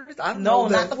reporters? I don't know. No,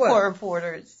 not the court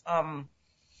reporters.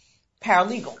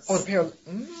 Paralegals. Oh, the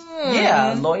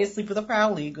Yeah, lawyers sleep with the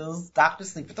paralegals,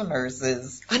 doctors sleep with the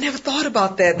nurses. I never thought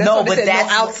about that. That's no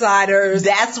outsiders.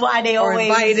 That's why they always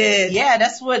invited. Yeah,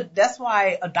 that's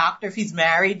why a doctor, if he's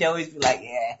married, they always be like,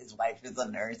 yeah, his wife is a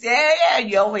nurse. Yeah,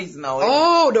 you always know it.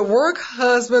 Oh, the work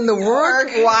husband, the work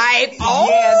wife. Oh,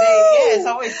 yeah, it's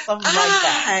always something like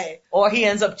that. Or he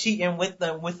ends up cheating with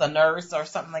a nurse or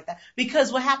something like that.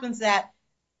 Because what happens that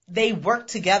they work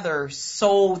together,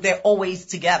 so they're always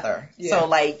together. Yeah.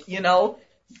 So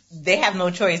they have no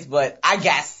choice, but I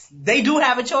guess they do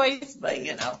have a choice, but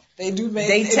they do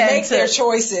make their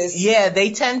choices. Yeah,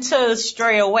 they tend to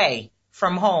stray away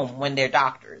from home when they're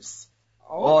doctors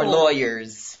or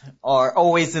lawyers or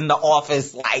always in the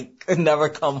office, like never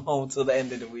come home till the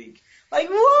end of the week. Like,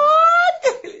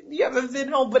 what? You haven't been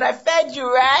home, but I fed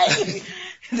you, right?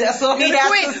 That's all he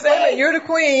has to say. You're the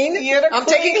queen. I'm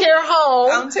taking care of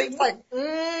home.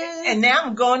 And now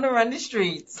I'm going to run the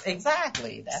streets.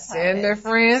 Exactly. That's Senator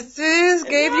Francis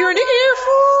gave you an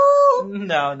earful.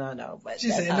 No. But she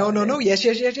said, no.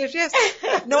 Yes.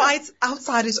 No,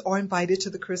 outsiders are invited to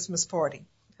the Christmas party.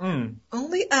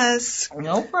 Only us.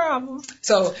 No problem.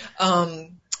 So,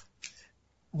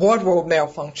 wardrobe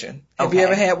malfunction. Have you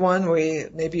ever had one where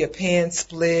maybe a pants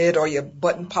split or your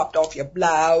button popped off your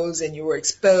blouse and you were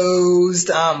exposed?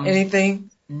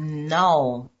 Anything?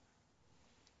 No.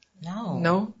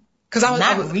 Because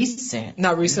Not recent.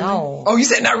 Not recently? No. Oh, you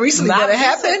said not recently that it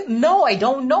happened? No, I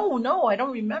don't know. No, I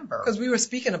don't remember. Because we were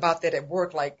speaking about that at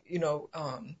work, like,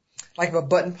 like if a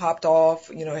button popped off,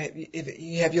 if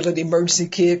you have your little emergency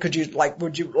kit, would you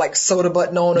sew the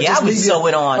button on? Or just sew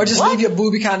it on. Or just leave your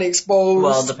boobie kind of exposed?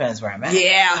 Well, it depends where I'm at.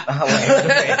 Yeah.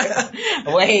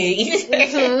 Wait.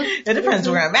 It depends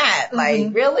where I'm at.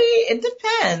 Like, really? It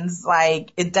depends.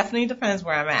 Like, it definitely depends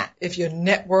where I'm at. If you're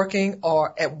networking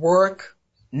or at work.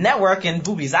 Networking,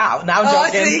 boobies out. Now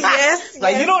I'm joking. Yes.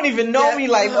 Like, you don't even know me.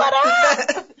 Like, what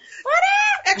up?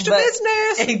 Extra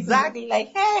business. Exactly.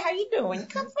 Like, hey, how you doing?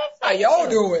 How y'all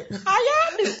doing? How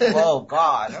y'all doing? Oh,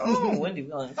 God. Oh, Wendy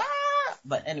Williams.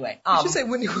 But anyway. Did you say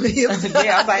Wendy Williams?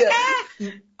 Yeah,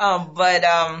 I was like,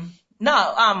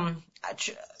 no,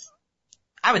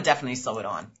 I would definitely sew it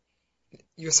on.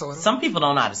 You're sewing on? Some people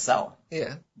don't know how to sew.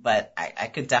 Yeah. But I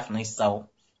could definitely sew.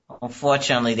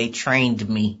 Unfortunately, they trained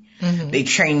me. Mm-hmm. They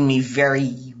trained me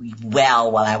very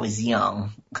well while I was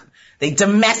young. They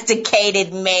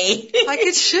domesticated me. Like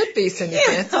it should be, Cindy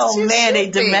Francis. Oh, man, they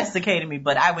domesticated me,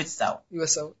 but I would sew. You would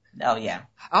sew? Oh, yeah.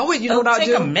 It'll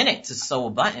take a minute to sew a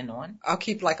button on. I'll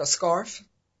keep like a scarf.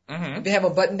 Mm-hmm. If you have a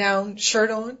button-down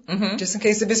shirt on, just in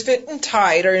case if it's fitting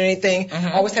tight or anything,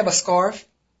 always have a scarf,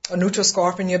 a neutral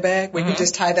scarf in your bag where you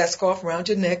just tie that scarf around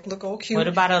your neck, look all cute. What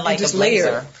about a blazer?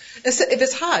 Layer. If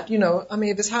it's hot,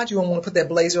 if it's hot, you don't want to put that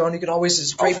blazer on. You can always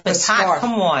just drape a scarf. Hot,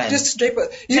 come on. Just drape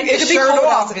it. Take your shirt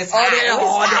off. It's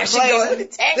hot. There she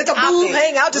goes. Let the boob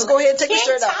hang out. Just go ahead and take your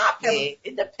shirt off.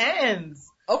 It depends.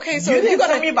 Okay, so you didn't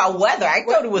tell me about weather. I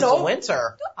thought it was the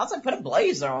winter. I was like, put a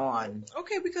blazer on.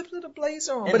 Okay, we could put a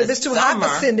blazer on. But if it's too hot for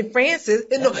Cindy Francis,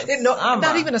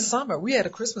 not even a summer. We had a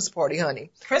Christmas party,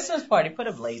 honey. Christmas party, put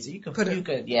a blazer. You could,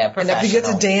 professional. And if you get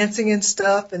to dancing and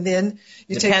stuff, and then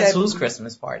you take that. Depends whose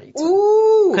Christmas party.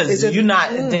 Ooh. Because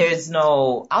there's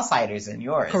no outsiders in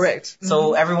yours. Correct.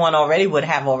 So everyone would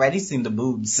have seen the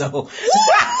boobs, so.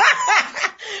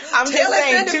 I'm just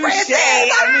saying, touche.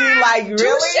 I mean, like,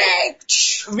 really?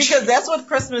 Because that's what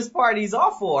Christmas parties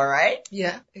are for, right?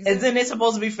 Yeah. Exactly. And then it's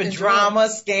supposed to be for drama,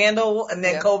 scandal, and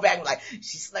then go back and like,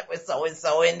 she slept with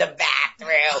so-and-so in the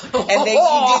bathroom, and then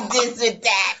she did this and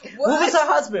that. Who was her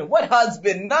husband? What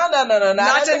husband? No.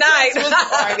 Not tonight.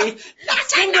 Party. Not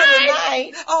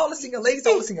tonight. All the single ladies,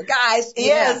 all the single guys.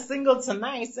 Yeah, single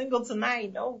tonight.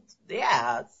 No,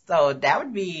 yeah. So that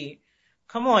would be...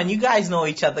 Come on, you guys know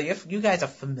each other. You guys are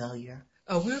familiar.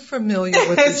 Oh, we're familiar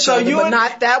with each other, but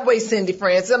not that way, Cindy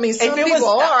Francis. I mean, some people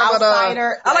are, but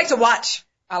I like to watch.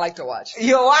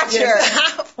 You're a watcher.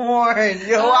 Porn.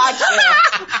 You're a watcher.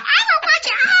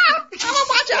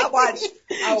 I watch.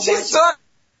 She's so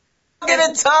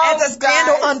getting tongue. And the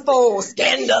scandal unfolds.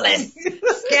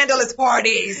 Scandalous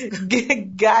parties.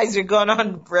 Guys, you're going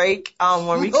on break.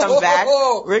 When we come back,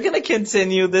 we're going to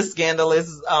continue this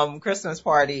scandalous Christmas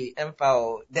party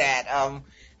info that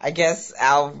I guess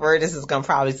Albertus is going to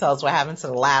probably tell us what happened to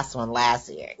the last one last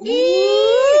year.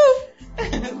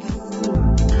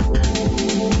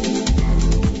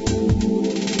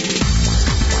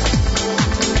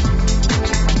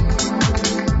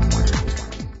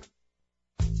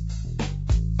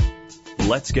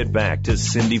 Let's get back to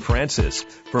Cindy Francis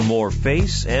for more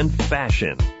Face and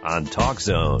Fashion on Talk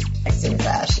Zone.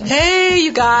 Hey,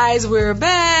 you guys, we're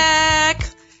back.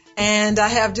 And I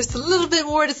have just a little bit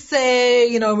more to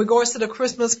say, in regards to the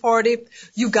Christmas party.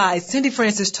 You guys, Cindy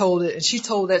Francis told it, and she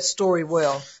told that story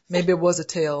well. Maybe it was a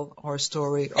tale or a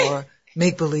story or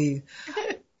make-believe.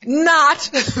 Not.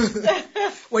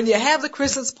 When you have the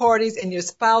Christmas parties and your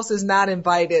spouse is not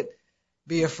invited,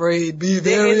 be afraid. Be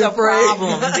very afraid.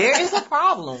 There is a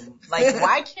problem. Like,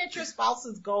 why can't your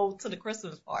spouses go to the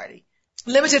Christmas party?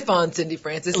 Limited funds, Cindy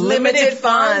Francis. Limited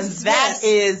funds. That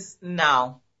is,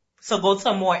 no. So go to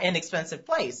a more inexpensive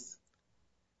place.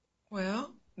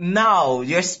 Well. No,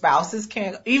 your spouses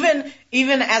can't. Even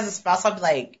as a spouse, I'd be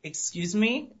like, excuse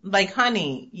me? Like,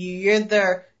 honey, you're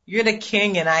the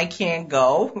king and I can't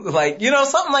go. Like,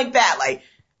 something like that. Like,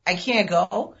 I can't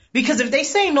go. Because if they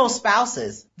say no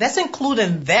spouses, that's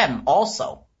including them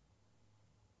also.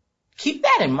 Keep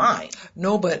that in mind.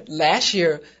 No, but last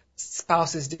year,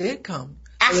 spouses did come.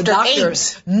 After the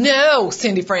doctors. 8. No,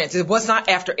 Cindy Francis. It was not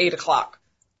after 8 o'clock.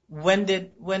 When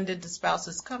did the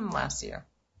spouses come last year?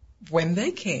 When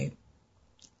they came.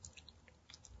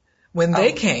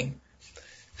 They came.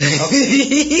 Okay.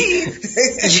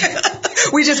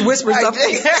 We just whispered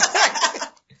something.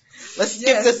 Let's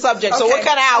skip the subject. Okay. So what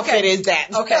kind of outfit is that?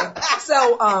 Okay.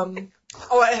 So,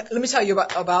 let me tell you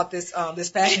about this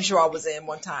fashion show I was in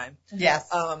one time. Yes.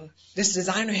 This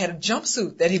designer had a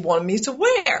jumpsuit that he wanted me to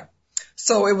wear.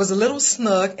 So it was a little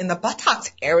snug in the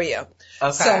buttocks area.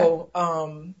 Okay.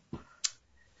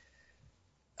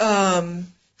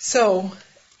 So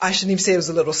I shouldn't even say it was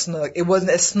a little snug. It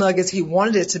wasn't as snug as he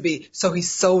wanted it to be. So he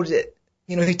sewed it.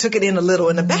 He took it in a little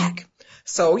in the back.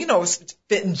 So, it was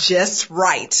fitting just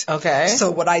right. Okay.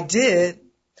 So what I did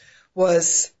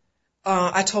was,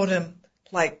 I told him,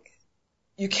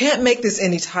 you can't make this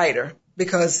any tighter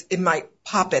because it might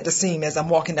pop at the seam as I'm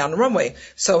walking down the runway.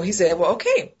 So he said, well,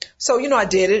 okay. So, I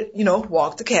did it,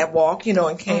 walked the catwalk,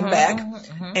 and came back.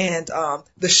 And,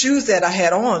 the shoes that I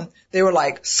had on, they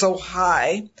were so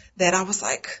high that I was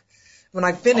when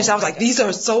I finished, I was these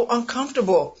are so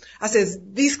uncomfortable. I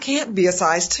said, these can't be a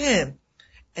size 10.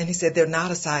 And he said, they're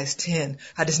not a size 10.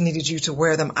 I just needed you to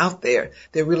wear them out there.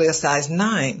 They're really a size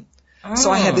 9. So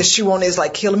I had this shoe on. It's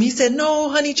kill him. He said, no,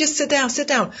 honey, just sit down, sit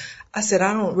down. I said,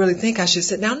 I don't really think I should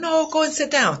sit down. No, go and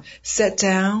sit down. Sat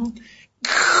down.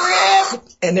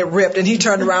 And it ripped. And he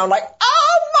turned around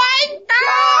oh my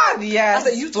God. Yes. I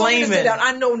said, you told me to sit down.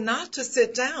 I know not to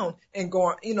sit down and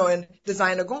go, in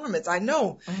designer garments. I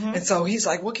know. And so he's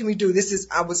like, what can we do?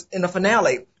 I was in a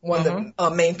finale, one of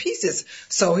the main pieces.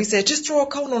 So he said, just throw a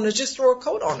coat on her. Just throw a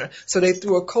coat on her. So they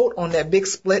threw a coat on that big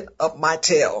split up my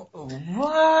tail.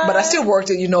 What? But I still worked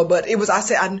it, but it was, I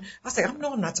said, I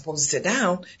know I'm not supposed to sit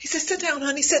down. He said, sit down,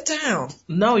 honey, sit down.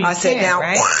 No, you can't, sat down,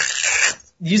 right?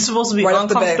 You're supposed to be right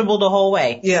uncomfortable the whole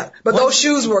way. Yeah. But those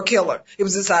shoes were a killer. It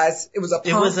was a size, it was a pump.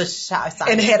 It was a size.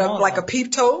 And it had a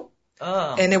peep toe.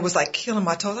 And it was killing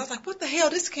my toes. I was like, what the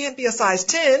hell? This can't be a size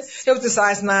 10. It was a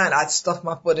size 9 I stuffed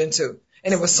my foot into.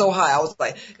 And it was so high. I was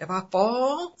like, if I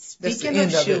fall, Speaking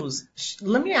of shoes,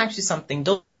 let me ask you something.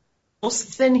 Those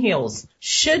thin heels,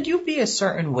 should you be a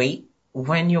certain weight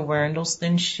when you're wearing those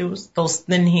thin shoes, those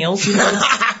thin heels?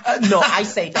 No, I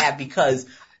say that because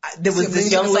there was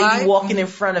this young lady walking in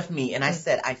front of me, and I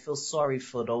said, I feel sorry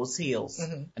for those heels.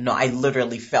 No, I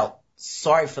literally felt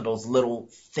sorry for those little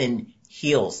thin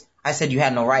heels. I said, you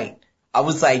had no right. I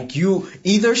was like,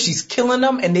 either she's killing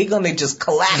them and they're going to just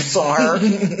collapse on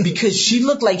her because she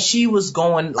looked like she was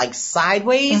going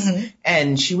sideways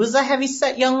and she was a heavy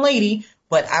set young lady.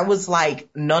 But I was like,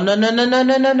 no.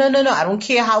 I don't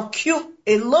care how cute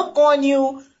it look on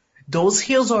you. Those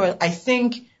heels are, I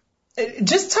think,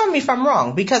 just tell me if I'm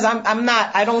wrong because I'm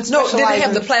not, I don't specialize. No, did they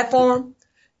have the platform?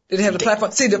 Did they have the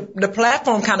platform? See, the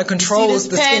platform kind of controls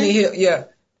the skinny heel. Yeah.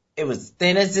 It was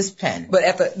thin as this pen. But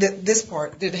at this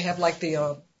part, did it have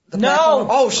the no. platform?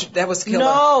 Oh, that was killer.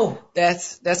 No.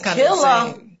 That's kind of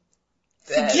insane.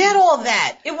 Forget all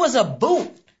that. It was a boot.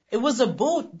 It was a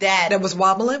boot that was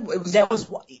wobbling. I was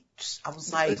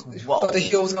like, whoa. But the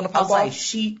heel was gonna pop off.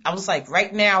 I was like,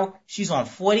 right now she's on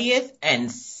 40th and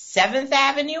 7th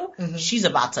Avenue. She's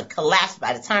about to collapse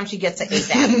by the time she gets to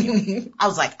 8th Avenue. I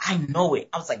was like, I know it.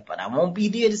 I was like, but I won't be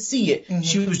there to see it.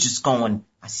 She was just going.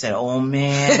 I said, oh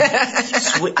man.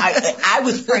 I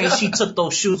was praying she took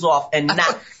those shoes off and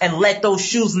let those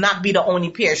shoes not be the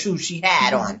only pair of shoes she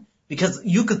had on. Because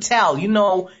you could tell,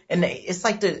 and it's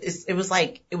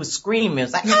it was screaming. It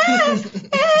was like,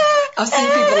 I've seen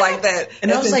people like that. And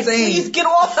I was like, please get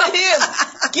off of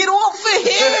him. Get off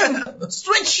of him.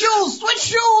 Switch shoes.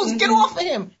 Get off of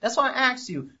him. That's why I asked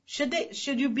you, should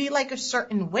you be a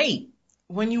certain weight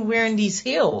when you're wearing these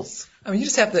heels? I mean, you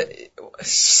just have to.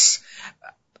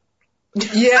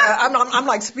 Yeah,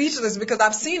 I'm speechless because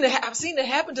I've seen it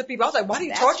happen to people. I was like, why do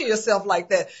you torture yourself like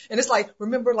that? And it's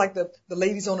remember the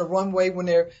ladies on the runway when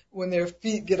their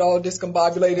feet get all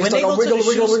discombobulated. When they go to the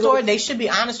shoe store, they should be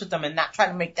honest with them and not try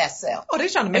to make that sell. Oh, they're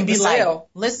trying to make the sale.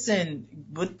 Listen,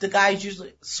 with the guys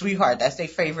usually, sweetheart, that's their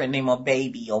favorite name, or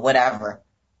baby or whatever.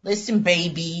 Listen,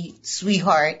 baby,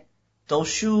 sweetheart, those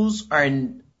shoes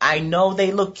I know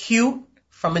they look cute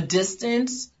from a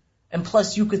distance. And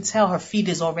plus you could tell her feet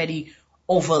is already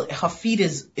her feet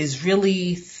is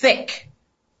really thick.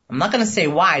 I'm not going to say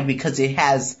wide because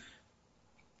it's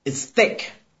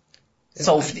thick.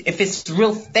 So if it's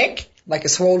real thick. Like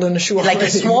it's swollen in the shoe already. Like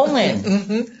it's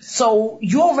swollen. So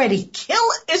you already kill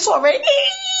it. It's already.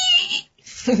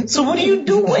 So what do you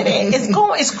do with it?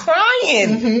 It's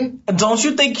crying. Don't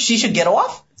you think she should get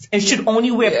off? And should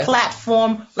only wear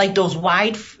platform like those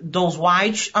wide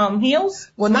heels?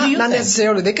 Well, not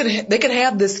necessarily. They could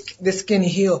have this skinny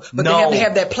heel, but they have to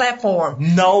have that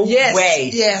platform. No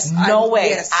way. Yes. No way.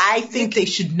 Yes. I think they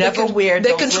should never wear.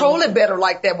 They control it better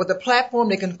like that with the platform.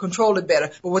 They can control it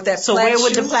better. But with that, so where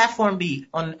would the platform be?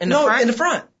 In the front? In the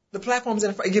front. The platform's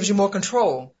in the front. It gives you more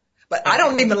control. But I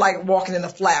don't even like walking in the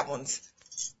flat ones.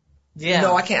 Yeah.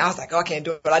 No, I can't. I was like, oh, I can't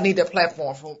do it. But I need that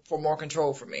platform for more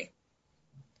control for me.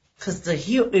 Cause the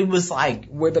heel, it was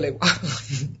like wibbly.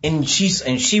 and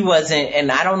she wasn't,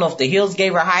 and I don't know if the heels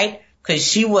gave her height, cause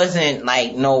she wasn't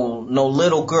like no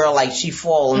little girl, like she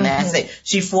fall and that's it.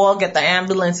 She fall, get the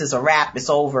ambulance, it's a wrap, it's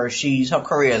over. Her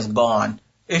career is gone.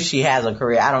 If she has a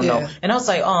career, I don't know. And I was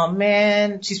like, oh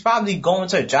man, she's probably going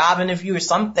to a job interview or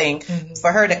something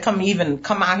for her to come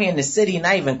out here in the city,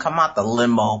 not even come out the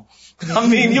limo. I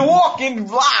mean, you're walking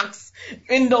blocks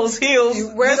in those heels.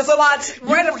 Where the flats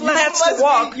to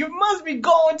walk. You must be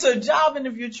going to a job, and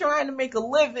if you're trying to make a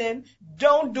living,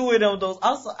 don't do it on those.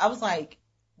 I was like,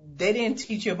 they didn't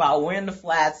teach you about wearing the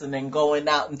flats and then going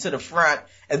out into the front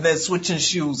and then switching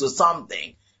shoes or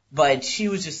something. But she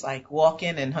was just like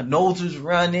walking and her nose was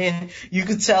running. You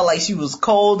could tell like she was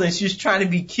cold and she was trying to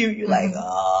be cute. You're like,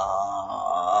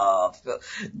 oh,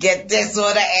 get this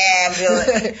or the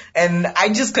ambulance. And I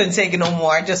just couldn't take it no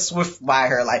more. I just swift by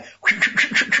her like,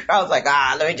 I was like,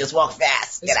 let me just walk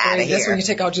fast. Get out of here. That's when you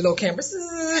take out your little cameras.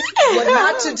 What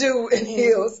not to do in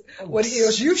heels. What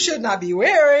heels you should not be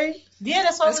wearing. Yeah,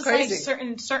 that's why I was crazy.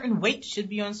 Like certain weight should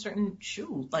be on certain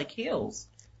shoes, like heels.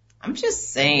 I'm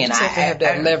just saying. You just have to have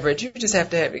that leverage. You just have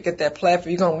to get that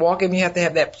platform. You're going to walk in, you have to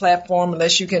have that platform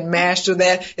unless you can master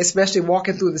that, especially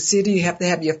walking through the city. You have to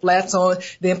have your flats on,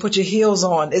 then put your heels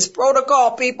on. It's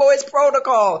protocol, people. It's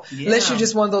protocol. Yeah. Unless you're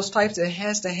just one of those types that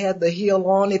has to have the heel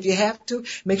on. If you have to,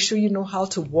 make sure you know how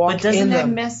to walk in them. But doesn't that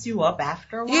mess you up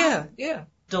after a while? Yeah.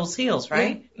 Those heels,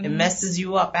 right? Yeah. It messes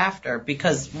you up after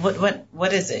because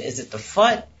what is it? Is it the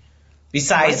foot?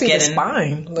 Besides getting the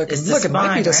spine. Look, it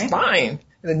might be the spine.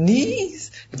 The knees,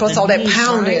 plus all that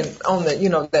pounding on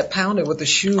the, that pounding with the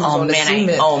shoes on the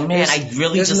cement. I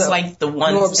really just like the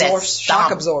ones that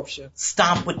shock absorption.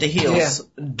 Stomp with the heels.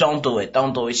 Yeah. Don't do it.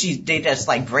 They just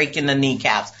like breaking the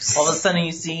kneecaps. All of a sudden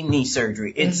you see knee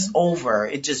surgery. It's over.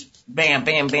 It just bam,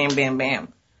 bam, bam, bam,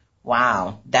 bam.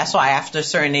 Wow. That's why after a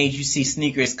certain age you see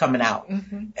sneakers coming out.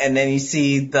 And then you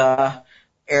see the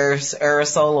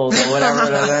aerosols or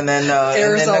whatever, and then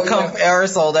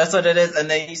aerosol, that's what it is,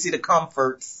 and then you see the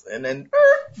comforts, and then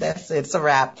that's it, it's a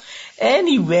wrap.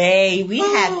 Anyway, we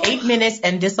have 8 minutes,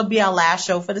 and this will be our last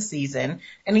show for the season.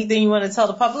 Anything you want to tell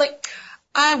the public?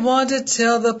 I want to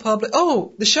tell the public,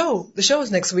 the show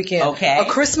is next weekend. Okay. A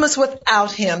Christmas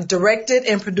Without Him, directed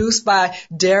and produced by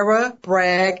Dara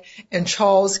Bragg and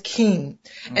Charles King.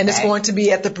 Okay. And it's going to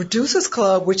be at the Producers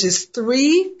Club, which is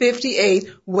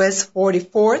 358 West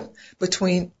 44th,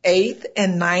 between 8th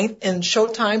and 9th, and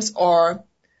showtimes are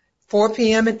 4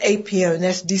 p.m. and 8 p.m., and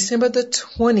that's December the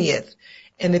 20th.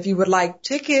 And if you would like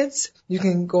tickets, you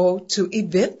can go to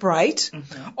Eventbrite,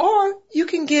 or you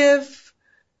can give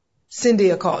Cindy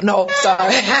a call. No,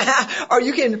 sorry. Or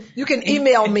you can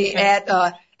email me at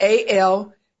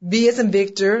ALV as in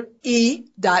Victor,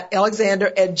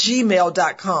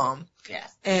 E.Alexander@gmail.com.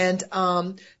 Yes. And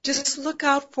just look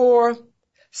out for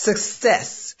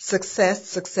success.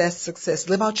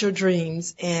 Live out your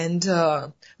dreams and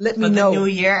let me know. For the new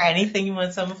year, anything you want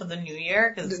to tell me for the new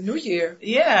year? The new year.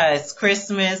 Yeah, it's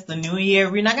Christmas, the new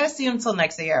year. We're not going to see them until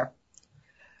next year.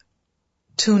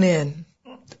 Tune in.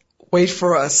 Wait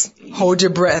for us. Hold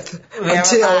your breath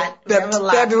until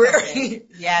February.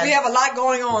 Yes. We have a lot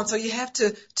going on, so you have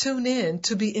to tune in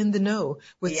to be in the know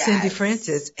with Cindy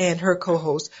Francis and her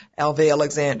co-host, Alve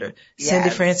Alexander. Yes. Cindy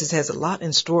Francis has a lot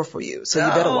in store for you, so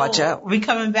you better watch out. We're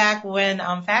coming back when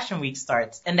Fashion Week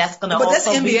starts, and that's going to that's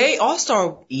NBA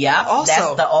All-Star. Yeah, also.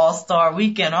 That's the All-Star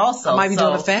weekend also. I might be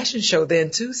doing a fashion show then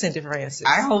too, Cindy Francis.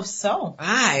 I hope so.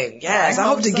 Yes, I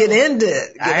hope to get into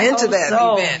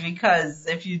that event. Because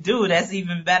if you do, that's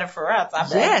even better for us. I'm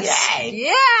like,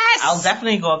 yes. I'll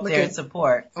definitely go up there and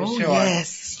support for sure.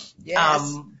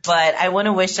 Yes. But I want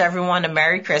to wish everyone a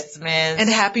Merry Christmas and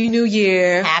a Happy New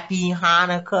Year, Happy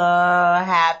Hanukkah,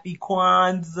 Happy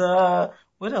Kwanzaa.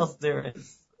 What else there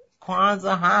is?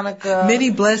 Kwanzaa, Hanukkah.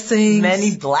 Many blessings.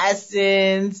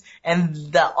 And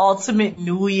the ultimate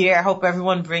New Year. I hope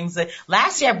everyone brings it.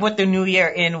 Last year I brought the New Year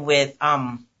in with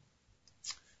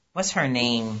what's her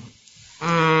name?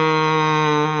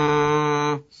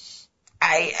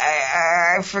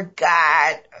 I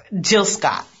forgot. Jill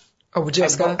Scott. Oh, with Jill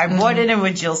Scott? I brought it in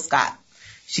with Jill Scott.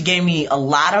 She gave me a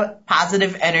lot of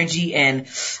positive energy and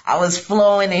I was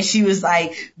flowing and she was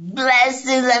like,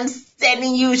 blessings, I'm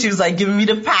sending you. She was like giving me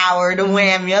the power, the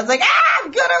whammy. I was like,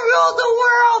 I'm gonna rule the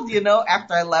world,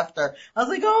 after I left her. I was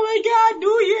like, oh my God,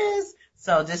 New Year's.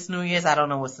 So this New Year's, I don't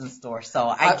know what's in store. So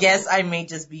I guess I may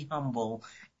just be humble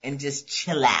and just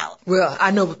chill out. Well,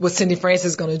 I know what Cindy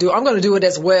Francis is going to do. I'm going to do it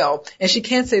as well. And she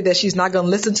can't say that she's not going to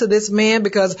listen to this man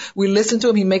because we listen to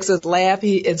him. He makes us laugh.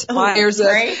 He inspires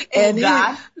us. And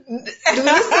God.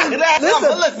 listen,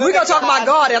 we're going to talk about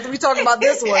God after we talk about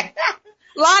this one.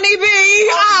 Lonnie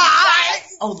B.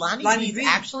 Lonnie B is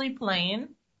actually playing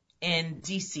in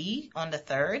D.C. on the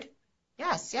 3rd.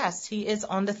 Yes, he is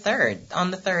on the 3rd. On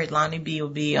the 3rd, Lonnie B will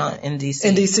be in D.C.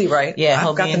 In D.C., right? Yeah, I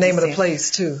forgot the name of the place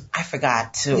too. I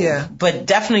forgot too. Yeah, but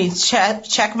definitely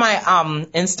check my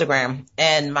Instagram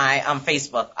and my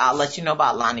Facebook. I'll let you know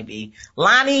about Lonnie B.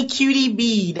 Lonnie Cutie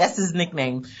B, that's his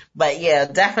nickname. But yeah,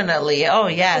 definitely. Oh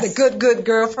yes, the good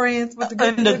girlfriends. With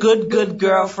the good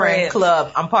girlfriend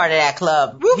club. I'm part of that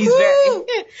club. Woo-hoo! He's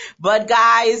very. But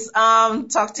guys,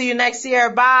 talk to you next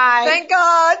year. Bye. Thank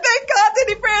God,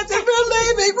 Cindy Francis.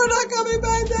 Leaving. We're not coming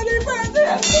back, Cindy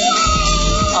Francis.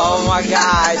 Oh my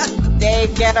God. They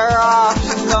get her off.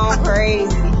 She's going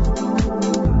crazy.